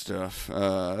Ross stuff.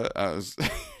 I was,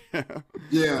 I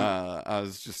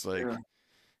was just like,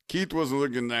 Keith wasn't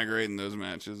looking that great in those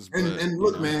matches. But, and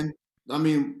look, man, I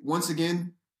mean, once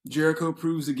again, Jericho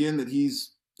proves again that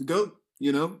he's the GOAT.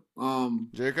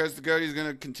 Jericho's the GOAT. He's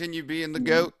gonna continue being the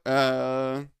GOAT.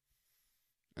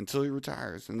 until he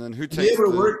retires. And then who To takes be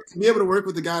able to work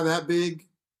with a guy that big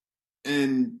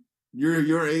and you're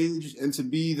your age, and to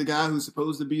be the guy who's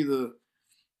supposed to be the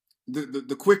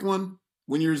quick one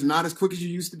when you're not as quick as you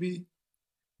used to be,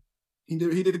 he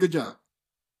did a good job.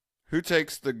 Who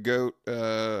takes the GOAT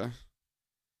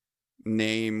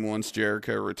name once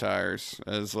Jericho retires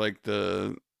as like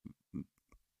the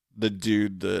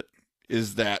dude that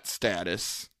is that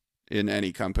status in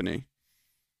any company?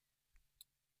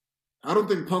 I don't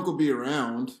think Punk will be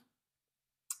around,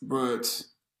 but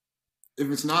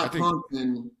if it's not Punk,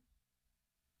 then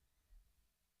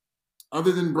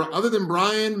other than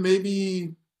Brian,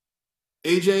 maybe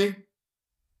AJ.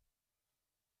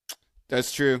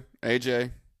 That's true.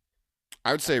 AJ.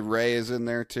 I would say Ray is in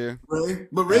there too. Ray,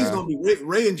 but Ray's gonna be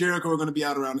Ray and Jericho are gonna be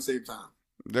out around the same time.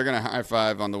 They're gonna high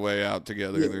five on the way out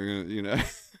together. Yeah. They're gonna, you know.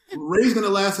 Ray's gonna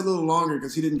last a little longer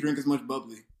because he didn't drink as much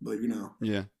bubbly, but you know.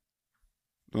 Yeah.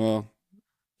 Well,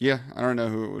 yeah. I don't know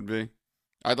who it would be.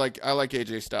 I like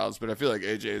AJ Styles, but I feel like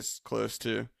AJ's close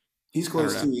too. He's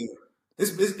close too. Yeah.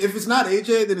 If it's not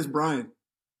AJ, then it's Brian.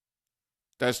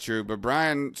 That's true, but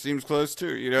Brian seems close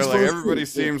too. You know, like everybody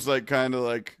seems like kind of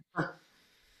like.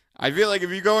 I feel like if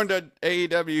you go into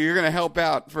AEW, you're gonna help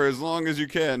out for as long as you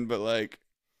can, but like,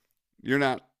 you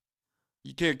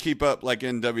can't keep up like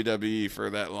in WWE for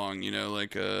that long. You know,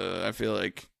 like I feel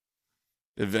like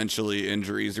eventually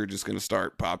injuries are just gonna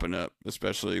start popping up,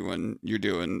 especially when you're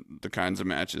doing the kinds of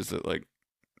matches that like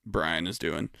Brian is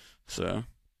doing. So.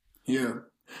 Yeah,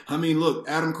 I mean, look,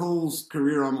 Adam Cole's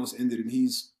career almost ended, and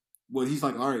he's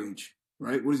like our age,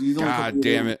 right? What is he? God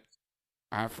damn it.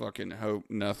 I fucking hope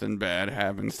nothing bad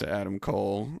happens to Adam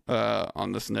Cole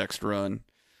on this next run.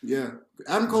 Yeah.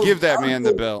 Adam Cole. Give that man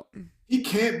the belt. He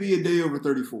can't be a day over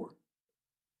 34.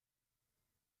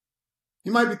 He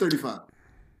might be 35.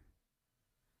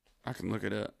 I can look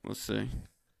it up. Let's see.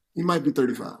 He might be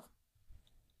 35.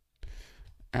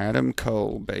 Adam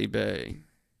Cole, baby.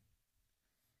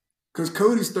 Because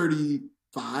Cody's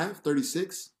 35,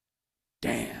 36.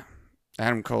 Damn.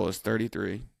 Adam Cole is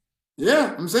 33.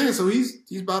 Yeah, I'm saying, so he's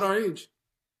about our age.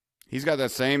 He's got that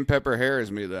same pepper hair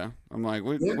as me, though. I'm like,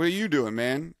 what are you doing,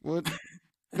 man? What?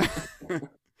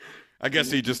 I guess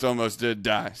he just almost did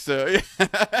die. So, yeah.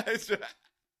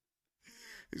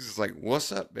 He's just like,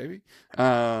 what's up, baby?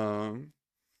 Yeah,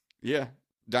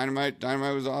 Dynamite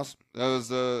was awesome. That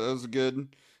was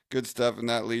good stuff, and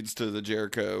that leads to the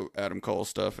Jericho Adam Cole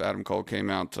stuff. Adam Cole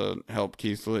came out to help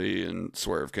Keith Lee, and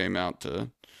Swerve came out to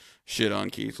shit on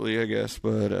Keith Lee, I guess,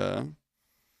 but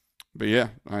yeah,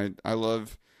 I'd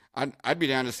be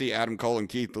down to see Adam Cole and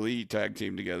Keith Lee tag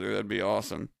team together. That'd be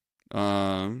awesome.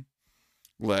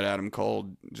 Let Adam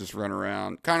Cole just run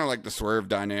around, kind of like the Swerve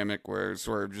dynamic, where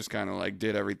Swerve just kind of like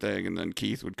did everything, and then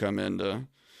Keith would come in to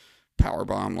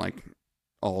powerbomb like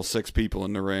all 6 people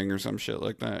in the ring or some shit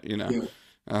like that, you know. Yeah.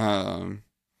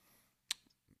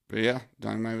 But yeah,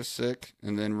 Dynamite was sick,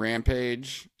 and then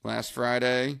Rampage last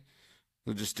Friday.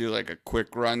 We'll just do like a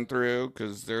quick run through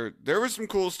because there was some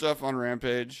cool stuff on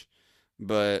Rampage,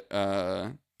 but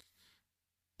yeah,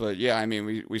 I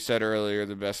mean we said earlier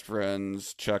the Best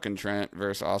Friends Chuck and Trent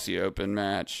versus Aussie Open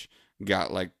match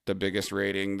got like the biggest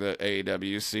rating that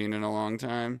AEW's seen in a long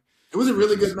time. It was a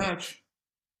really good match.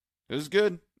 It was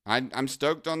good. I'm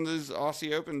stoked on these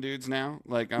Aussie Open dudes now.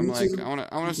 Like I want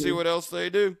to see what else they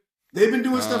do. They've been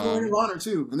doing stuff in Ring of Honor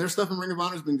too, and their stuff in Ring of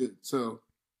Honor's been good. So.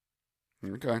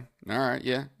 Okay. All right.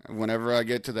 Yeah. Whenever I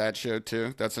get to that show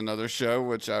too, that's another show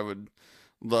which I would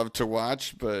love to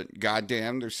watch. But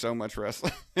goddamn, there's so much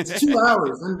wrestling. It's 2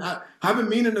 hours, and I've been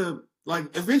meaning to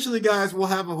like. Eventually, guys, we'll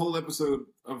have a whole episode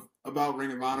about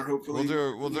Ring of Honor. Hopefully,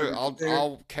 we'll do.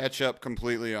 I'll catch up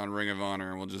completely on Ring of Honor,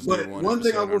 and we'll just. But do one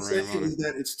thing I will say is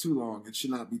that it's too long. It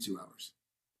should not be 2 hours.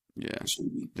 Yeah. It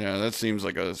should be. Yeah, that seems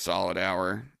like a solid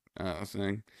hour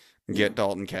thing. Get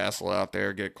Dalton Castle out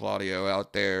there, get Claudio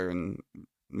out there, and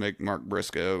make Mark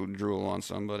Briscoe drool on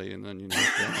somebody, and then you know.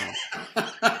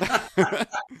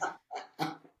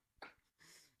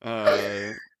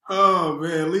 Oh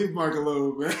man, leave Mark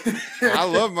alone, man. I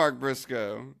love Mark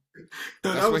Briscoe.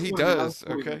 That's what he does.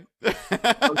 Okay.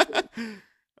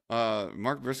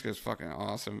 Mark Briscoe's fucking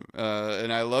awesome,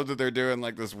 and I love that they're doing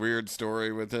like this weird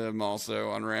story with him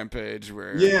also on Rampage,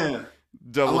 where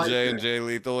Double J and Jay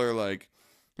Lethal are like,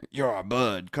 "You're our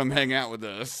bud. Come hang out with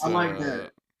us." I like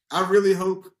that. I really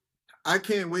hope. I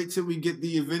can't wait till we get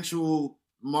the eventual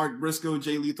Mark Briscoe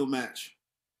Jay Lethal match.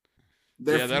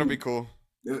 That'll be cool.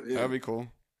 Yeah. That'll be cool.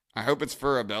 I hope it's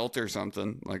for a belt or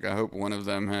something. Like I hope one of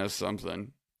them has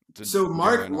something. So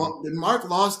Mark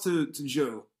lost to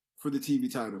Joe for the TV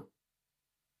title.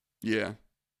 Yeah,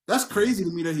 that's crazy to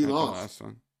me that he lost. The last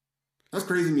one. That's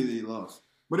crazy to me that he lost.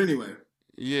 But anyway.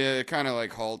 Yeah, it kind of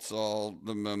like halts all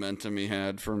the momentum he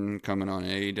had from coming on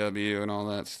AEW and all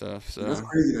that stuff. So that's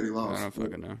crazy that he lost. I don't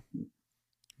fucking know.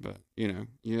 But, you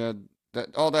had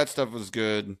that, all that stuff was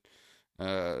good.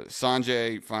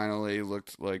 Sanjay finally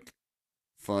looked like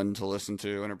fun to listen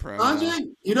to in a promo. Sanjay,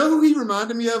 you know who he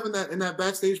reminded me of in that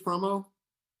backstage promo?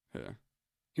 Yeah.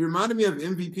 He reminded me of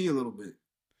MVP a little bit.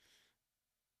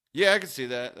 Yeah, I can see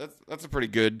that. That's a pretty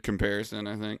good comparison,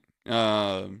 I think.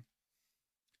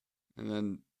 And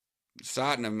then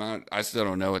Satnam, I still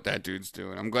don't know what that dude's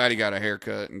doing. I'm glad he got a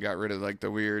haircut and got rid of like the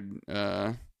weird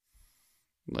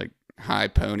like high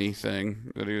pony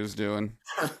thing that he was doing.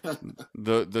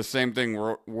 the same thing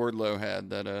Wardlow had,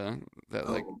 that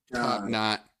like top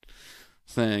knot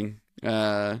thing.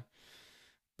 But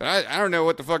I don't know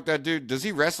what the fuck that dude, does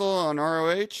he wrestle on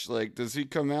ROH? Like, does he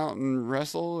come out and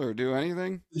wrestle or do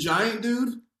anything? The giant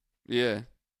dude? Yeah.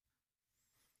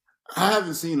 I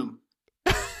haven't seen him.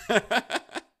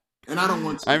 And I don't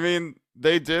want to. I mean,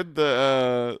 they did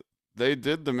the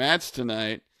match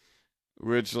tonight,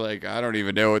 which, like, I don't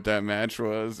even know what that match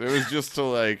was. It was just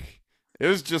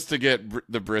to get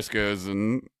the Briscoes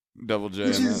and Double J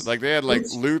in it. Like, they had like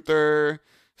Luther,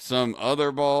 some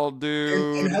other bald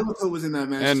dude, and Helico was in that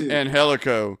match too. And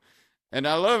Helico, and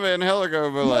I love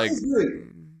Angelico, but like,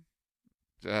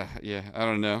 yeah, I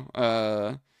don't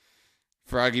know.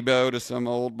 Froggy Bow to some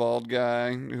old bald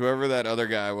guy, whoever that other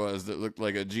guy was that looked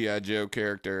like a G.I. Joe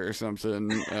character or something,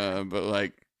 but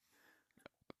like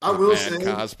I will say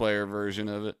cosplayer version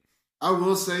of it. I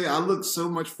will say I look so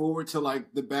much forward to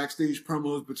like the backstage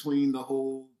promos between the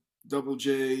whole Double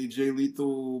J, Jay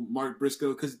Lethal, Mark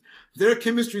Briscoe, because their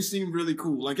chemistry seemed really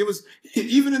cool. Like, it was,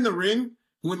 even in the ring,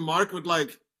 when Mark would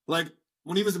like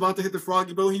when he was about to hit the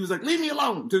Froggy Bow, he was like, "Leave me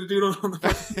alone," to the dude on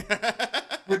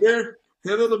the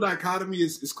their little dichotomy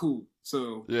is cool.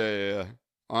 So yeah.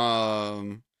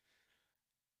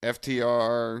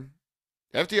 FTR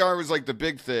was like the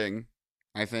big thing,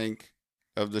 I think,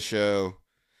 of the show,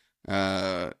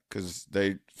 because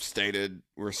they stated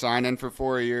we're signing for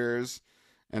 4 years,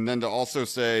 and then to also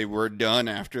say we're done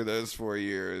after those 4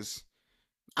 years.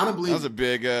 I don't believe that was a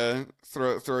big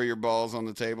throw your balls on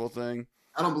the table thing.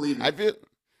 I don't believe it. I feel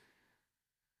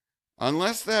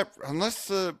unless the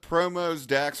promos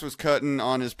Dax was cutting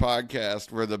on his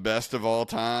podcast were the best of all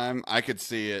time, I could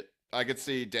see it. I could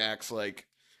see Dax like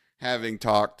having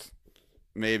talked,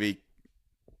 maybe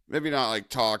not like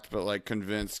talked, but like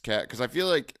convinced Cash, because I feel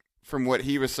like from what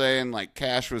he was saying, like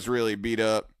Cash was really beat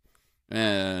up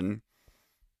and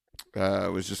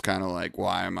was just kind of like,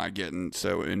 why am I getting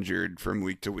so injured from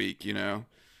week to week,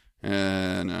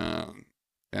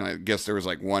 And I guess there was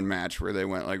like one match where they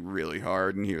went like really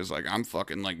hard, and he was like, "I'm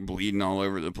fucking like bleeding all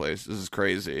over the place. This is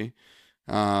crazy."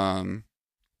 So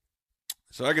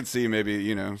I could see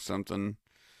maybe, something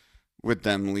with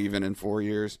them leaving in 4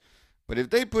 years. But if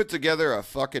they put together a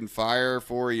fucking fire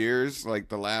 4 years, like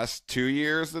the last 2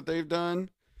 years that they've done,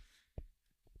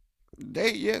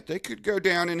 they could go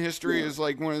down in history as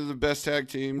like one of the best tag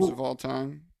teams of all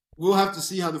time. We'll have to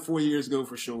see how the 4 years go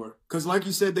for sure. Because like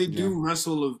you said, they do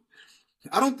wrestle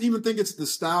I don't even think it's the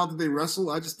style that they wrestle.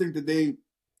 I just think that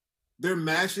their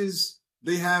matches,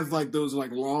 they have like those like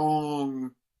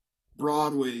long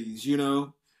Broadways,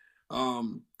 because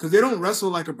they don't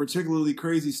wrestle like a particularly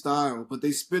crazy style, but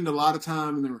they spend a lot of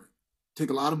time in the ring,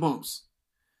 take a lot of bumps.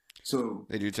 So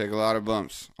they do take a lot of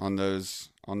bumps on those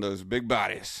big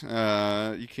bodies.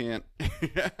 You can't.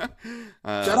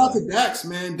 Shout out to Dax,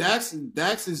 man. Dax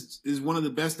is one of the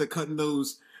best at cutting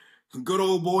those good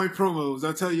old boy promos.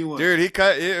 I tell you what, dude, he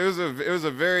cut. It was a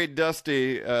very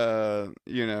dusty,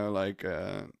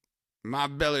 my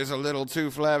belly's a little too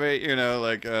flabby,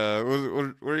 what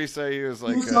did he say? He was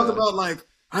like, he was talking about like,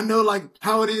 I know like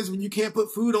how it is when you can't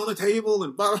put food on the table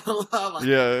and blah blah blah. Like,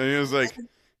 yeah, and he was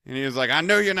like, I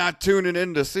know you're not tuning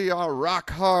in to see our rock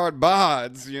hard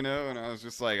bods, and I was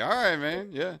just like, all right,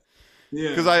 man, yeah. Yeah,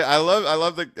 because I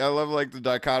love like the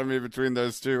dichotomy between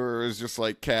those two, where it was just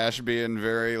like Cash being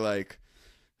very like,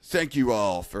 thank you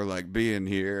all for like being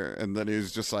here, and then he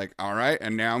was just like, all right,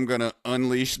 and now I'm gonna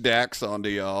unleash Dax onto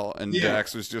y'all, and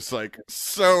Dax was just like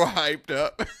so hyped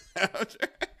up.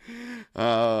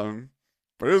 But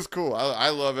it was cool. I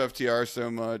love FTR so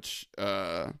much.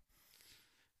 I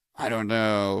don't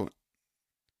know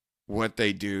what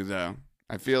they do though.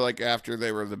 I feel like after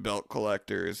they were the belt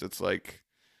collectors, it's like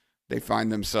they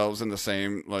find themselves in the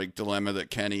same like dilemma that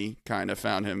Kenny kind of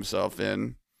found himself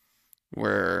in,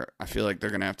 where I feel like they're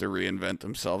going to have to reinvent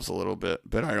themselves a little bit,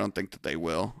 but I don't think that they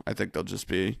will. I think they'll just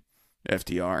be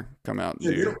FTR, come out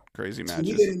and do crazy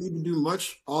matches. They don't need to do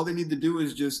much. All they need to do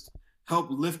is just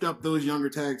help lift up those younger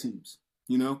tag teams,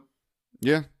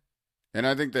 Yeah, and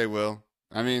I think they will.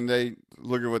 I mean, they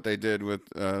look at what they did with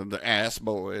the Ass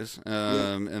Boys,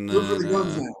 Yeah. and Do it for the then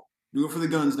guns now. Do it for the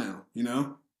guns now. You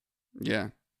know. yeah,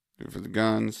 do it for the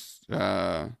guns,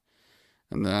 and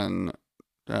then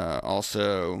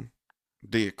also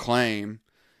the Acclaim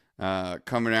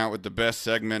coming out with the best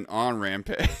segment on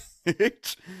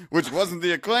Rampage, which wasn't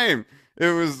the Acclaim.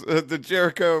 It was the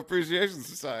Jericho Appreciation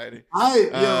Society. I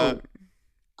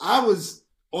was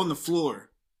on the floor.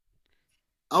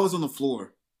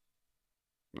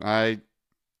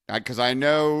 Because I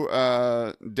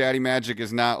know Daddy Magic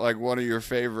is not like one of your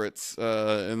favorites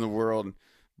in the world,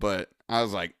 but I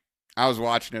was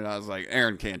watching it. I was like,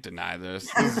 Aaron can't deny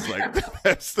this. This is like the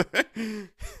best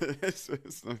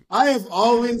thing. I have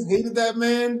always hated that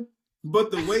man,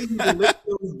 but the way he delivered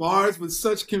those bars with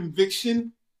such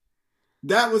conviction,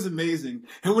 that was amazing.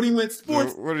 And when he went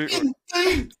sports,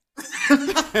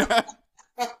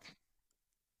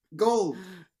 gold.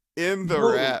 In the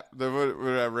rap,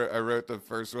 I wrote the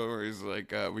first one where he's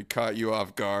like, "We caught you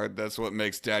off guard. That's what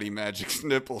makes Daddy Magic's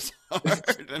nipples hard."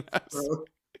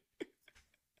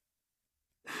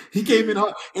 He came in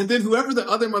hard, and then whoever the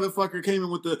other motherfucker came in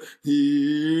with the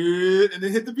hit, and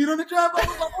then hit the beat on the drum. I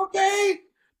was like, okay.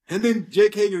 And then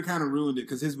Jake Hager kind of ruined it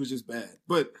because his was just bad.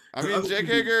 But I mean, Jake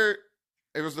Hager.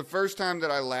 It was the first time that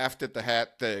I laughed at the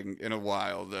hat thing in a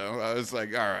while, though. I was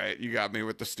like, all right, you got me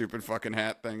with the stupid fucking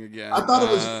hat thing again. I thought it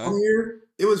was funnier.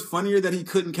 It was funnier that he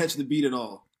couldn't catch the beat at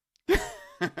all.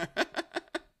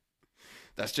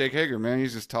 That's Jake Hager, man.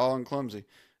 He's just tall and clumsy.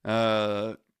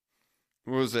 What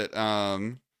was it?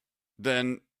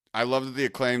 Then I love that the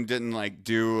Acclaim didn't like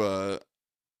do a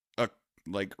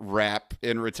like rap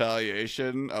in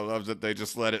retaliation. I love that they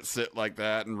just let it sit like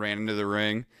that and ran into the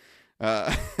ring.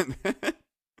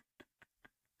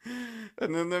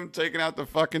 And then them taking out the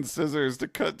fucking scissors to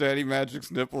cut Daddy Magic's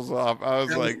nipples off. I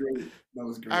was like, that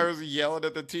was great. I was yelling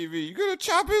at the TV, "You gonna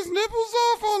chop his nipples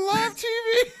off on live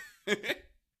TV?"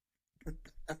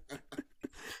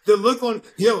 The look on,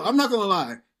 I'm not gonna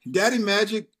lie, Daddy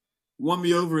Magic won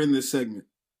me over in this segment.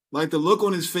 Like the look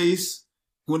on his face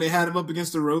when they had him up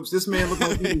against the ropes. This man looked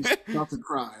like he was about to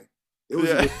cry. It was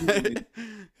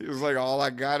He was like, "All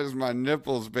I got is my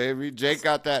nipples, baby. Jake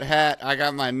got that hat. I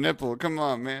got my nipple. Come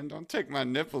on, man. Don't take my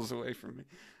nipples away from me."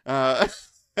 I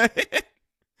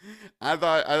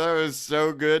thought it was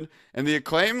so good. And the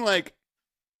Acclaim, like,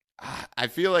 I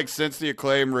feel like since the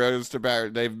Acclaim rose to power,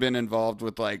 they've been involved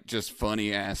with like just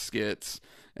funny ass skits.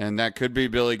 And that could be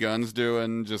Billy Gunn's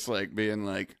doing, just like being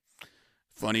like,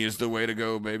 "Funny is the way to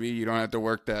go, baby. You don't have to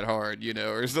work that hard,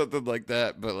 or something like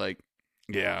that." But like,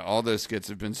 yeah, all those skits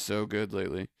have been so good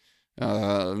lately.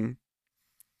 I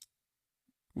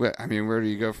mean, where do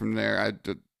you go from there?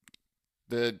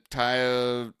 The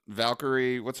Taya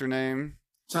Valkyrie, what's her name?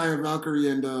 Taya Valkyrie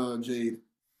and Jade.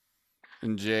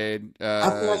 And Jade. She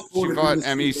fought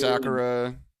Emi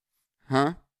Sakura.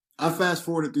 Huh? I fast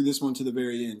forwarded through this one to the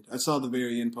very end. I saw the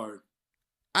very end part.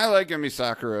 I like Emi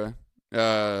Sakura.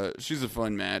 She's a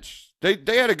fun match. They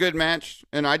had a good match,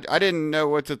 and I didn't know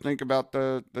what to think about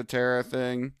the Tara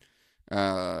thing,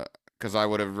 because I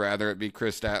would have rather it be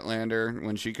Chris Statlander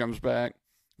when she comes back,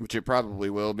 which it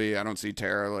probably will be. I don't see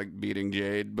Tara like beating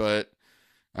Jade, but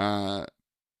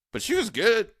she was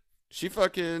good. She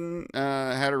fucking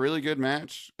had a really good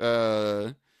match.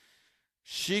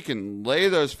 She can lay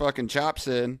those fucking chops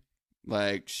in.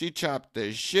 Like, she chopped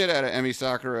the shit out of Emi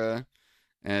Sakura,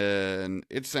 and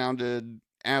it sounded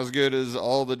as good as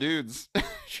all the dudes'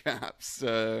 chops.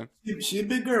 She a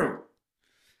big girl.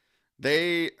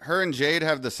 Her and Jade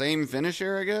have the same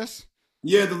finisher, I guess?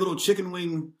 Yeah, the little chicken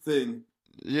wing thing.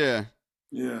 Yeah.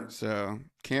 Yeah. So,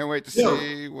 can't wait to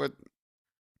see what...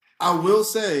 I will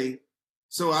say,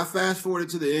 so I fast forwarded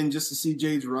to the end just to see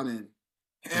Jade's run in.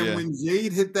 And when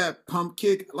Jade hit that pump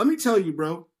kick, let me tell you,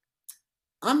 bro,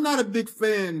 I'm not a big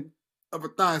fan of a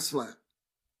thigh slap,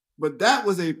 but that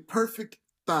was a perfect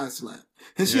thigh slap.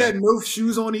 And she had no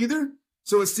shoes on either,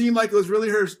 so it seemed like it was really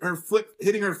her foot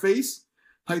hitting her face.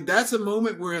 Like, that's a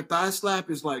moment where a thigh slap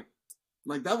is like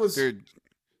that was... Dude,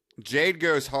 Jade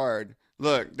goes hard.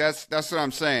 Look, that's what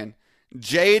I'm saying.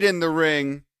 Jade in the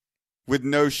ring with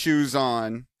no shoes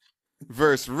on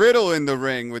versus Riddle in the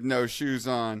ring with no shoes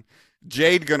on.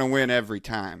 Jade gonna win every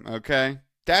time, okay?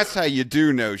 That's how you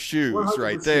do no shoes 100%.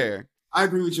 Right there. I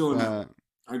agree with you on that.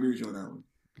 I agree with you on that one.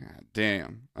 God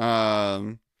damn.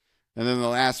 And then the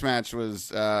last match was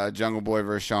Jungle Boy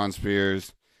versus Shawn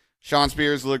Spears. Shawn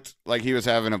Spears looked like he was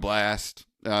having a blast.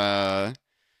 And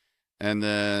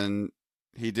then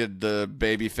he did the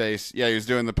baby face. Yeah, he was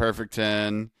doing the perfect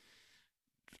 10.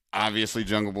 Obviously,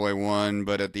 Jungle Boy won,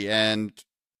 but at the end,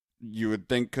 you would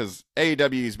think, because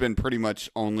AEW's been pretty much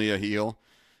only a heel,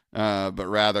 but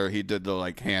rather he did the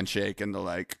like handshake and the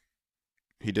like,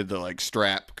 he did the like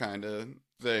strap kind of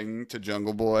thing to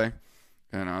Jungle Boy,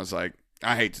 and I was like,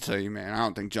 I hate to tell you, man, I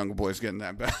don't think Jungle Boy's getting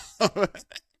that bad.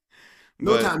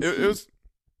 No But time it soon. was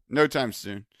no time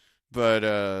soon. But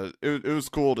it was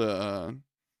cool to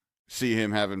see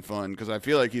him having fun, because I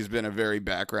feel like he's been a very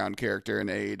background character in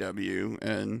AEW,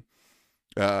 and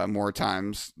more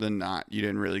times than not, you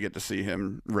didn't really get to see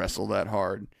him wrestle that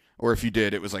hard, or if you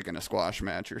did, it was like in a squash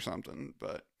match or something.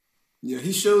 But Yeah,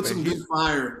 he showed but some good he's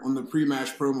fire on the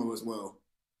pre-match promo as well.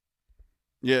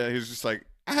 yeah, he was just like,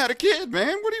 I had a kid,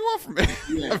 man. What do you want from me?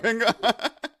 Yeah. I mean,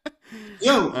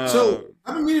 Yo, so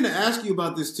I've been meaning to ask you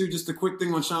about this too. Just a quick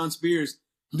thing on Sean Spears.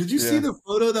 Did you see yeah. the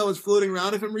photo that was floating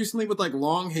around of him recently with like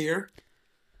long hair?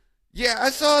 Yeah, I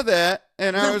saw that,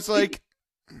 and I was like,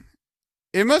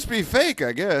 it must be fake,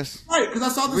 I guess. Right, because I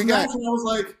saw this We match got and I was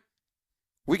like,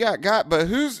 we got, but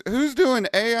who's doing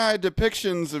AI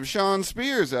depictions of Sean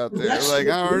Spears out there? that shit Like,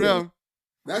 I looked don't real. know.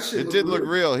 That shit It looked did look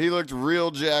real. real. He looked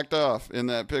real jacked off in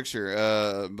that picture.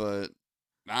 But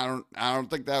I don't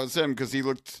think that was him, because he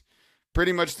looked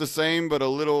pretty much the same, but a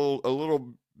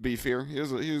little beefier.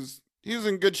 He was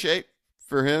in good shape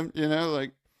for him. You know,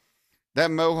 like that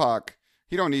mohawk.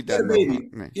 He don't need He had that a mohawk, baby.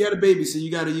 man. He had a baby, so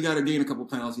you gotta gain a couple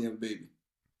pounds. You have a baby.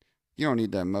 You don't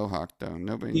need that mohawk though.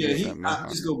 Nobody Yeah, needs that mohawk.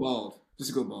 just go bald.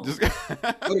 Just go bald. Just,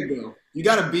 Let it go. You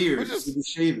got a beard, Well, so you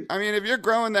shave it. I mean, if you're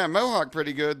growing that mohawk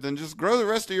pretty good, then just grow the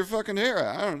rest of your fucking hair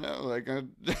out. I don't know, like.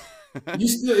 You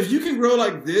still, if you can grow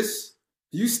like this,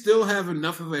 you still have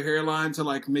enough of a hairline to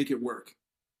like make it work.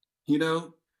 You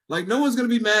know, like no one's gonna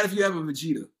be mad if you have a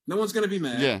Vegeta. No one's gonna be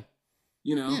mad. Yeah,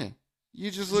 You know, yeah. You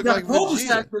just you look got like a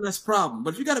cul-de-sac, Vegeta. then that's a problem.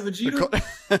 But if you got a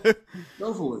Vegeta,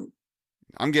 go for it.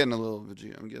 I'm getting a little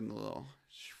Vegeta. I'm getting a little,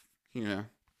 you know.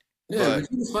 Yeah, But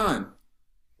Vegeta's fine.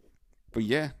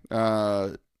 yeah,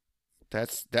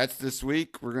 that's this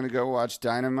week. We're gonna go watch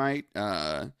Dynamite.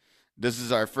 This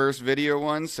is our first video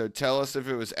one, so tell us if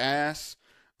it was ass.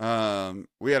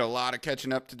 We had a lot of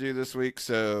catching up to do this week,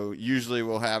 so usually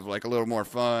we'll have like a little more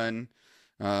fun,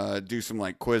 do some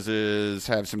like quizzes,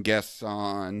 have some guests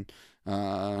on,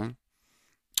 yeah,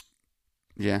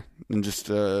 and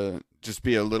just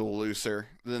be a little looser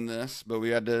than this. But we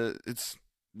had to. It's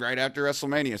right after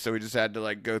WrestleMania, so we just had to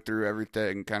like go through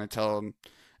everything, kind of tell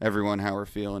everyone how we're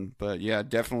feeling. But yeah,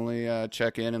 definitely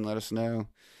check in and let us know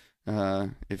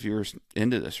if you were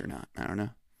into this or not. I don't know.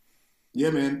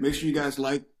 Yeah, man. Make sure you guys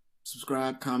like,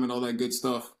 subscribe, comment, all that good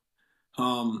stuff.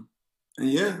 And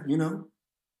yeah,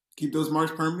 keep those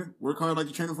marks permanent. Work hard like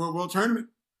you're training for a world tournament.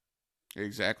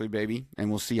 Exactly, baby. And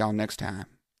we'll see y'all next time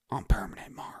on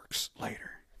Permanent Marks.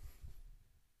 Later.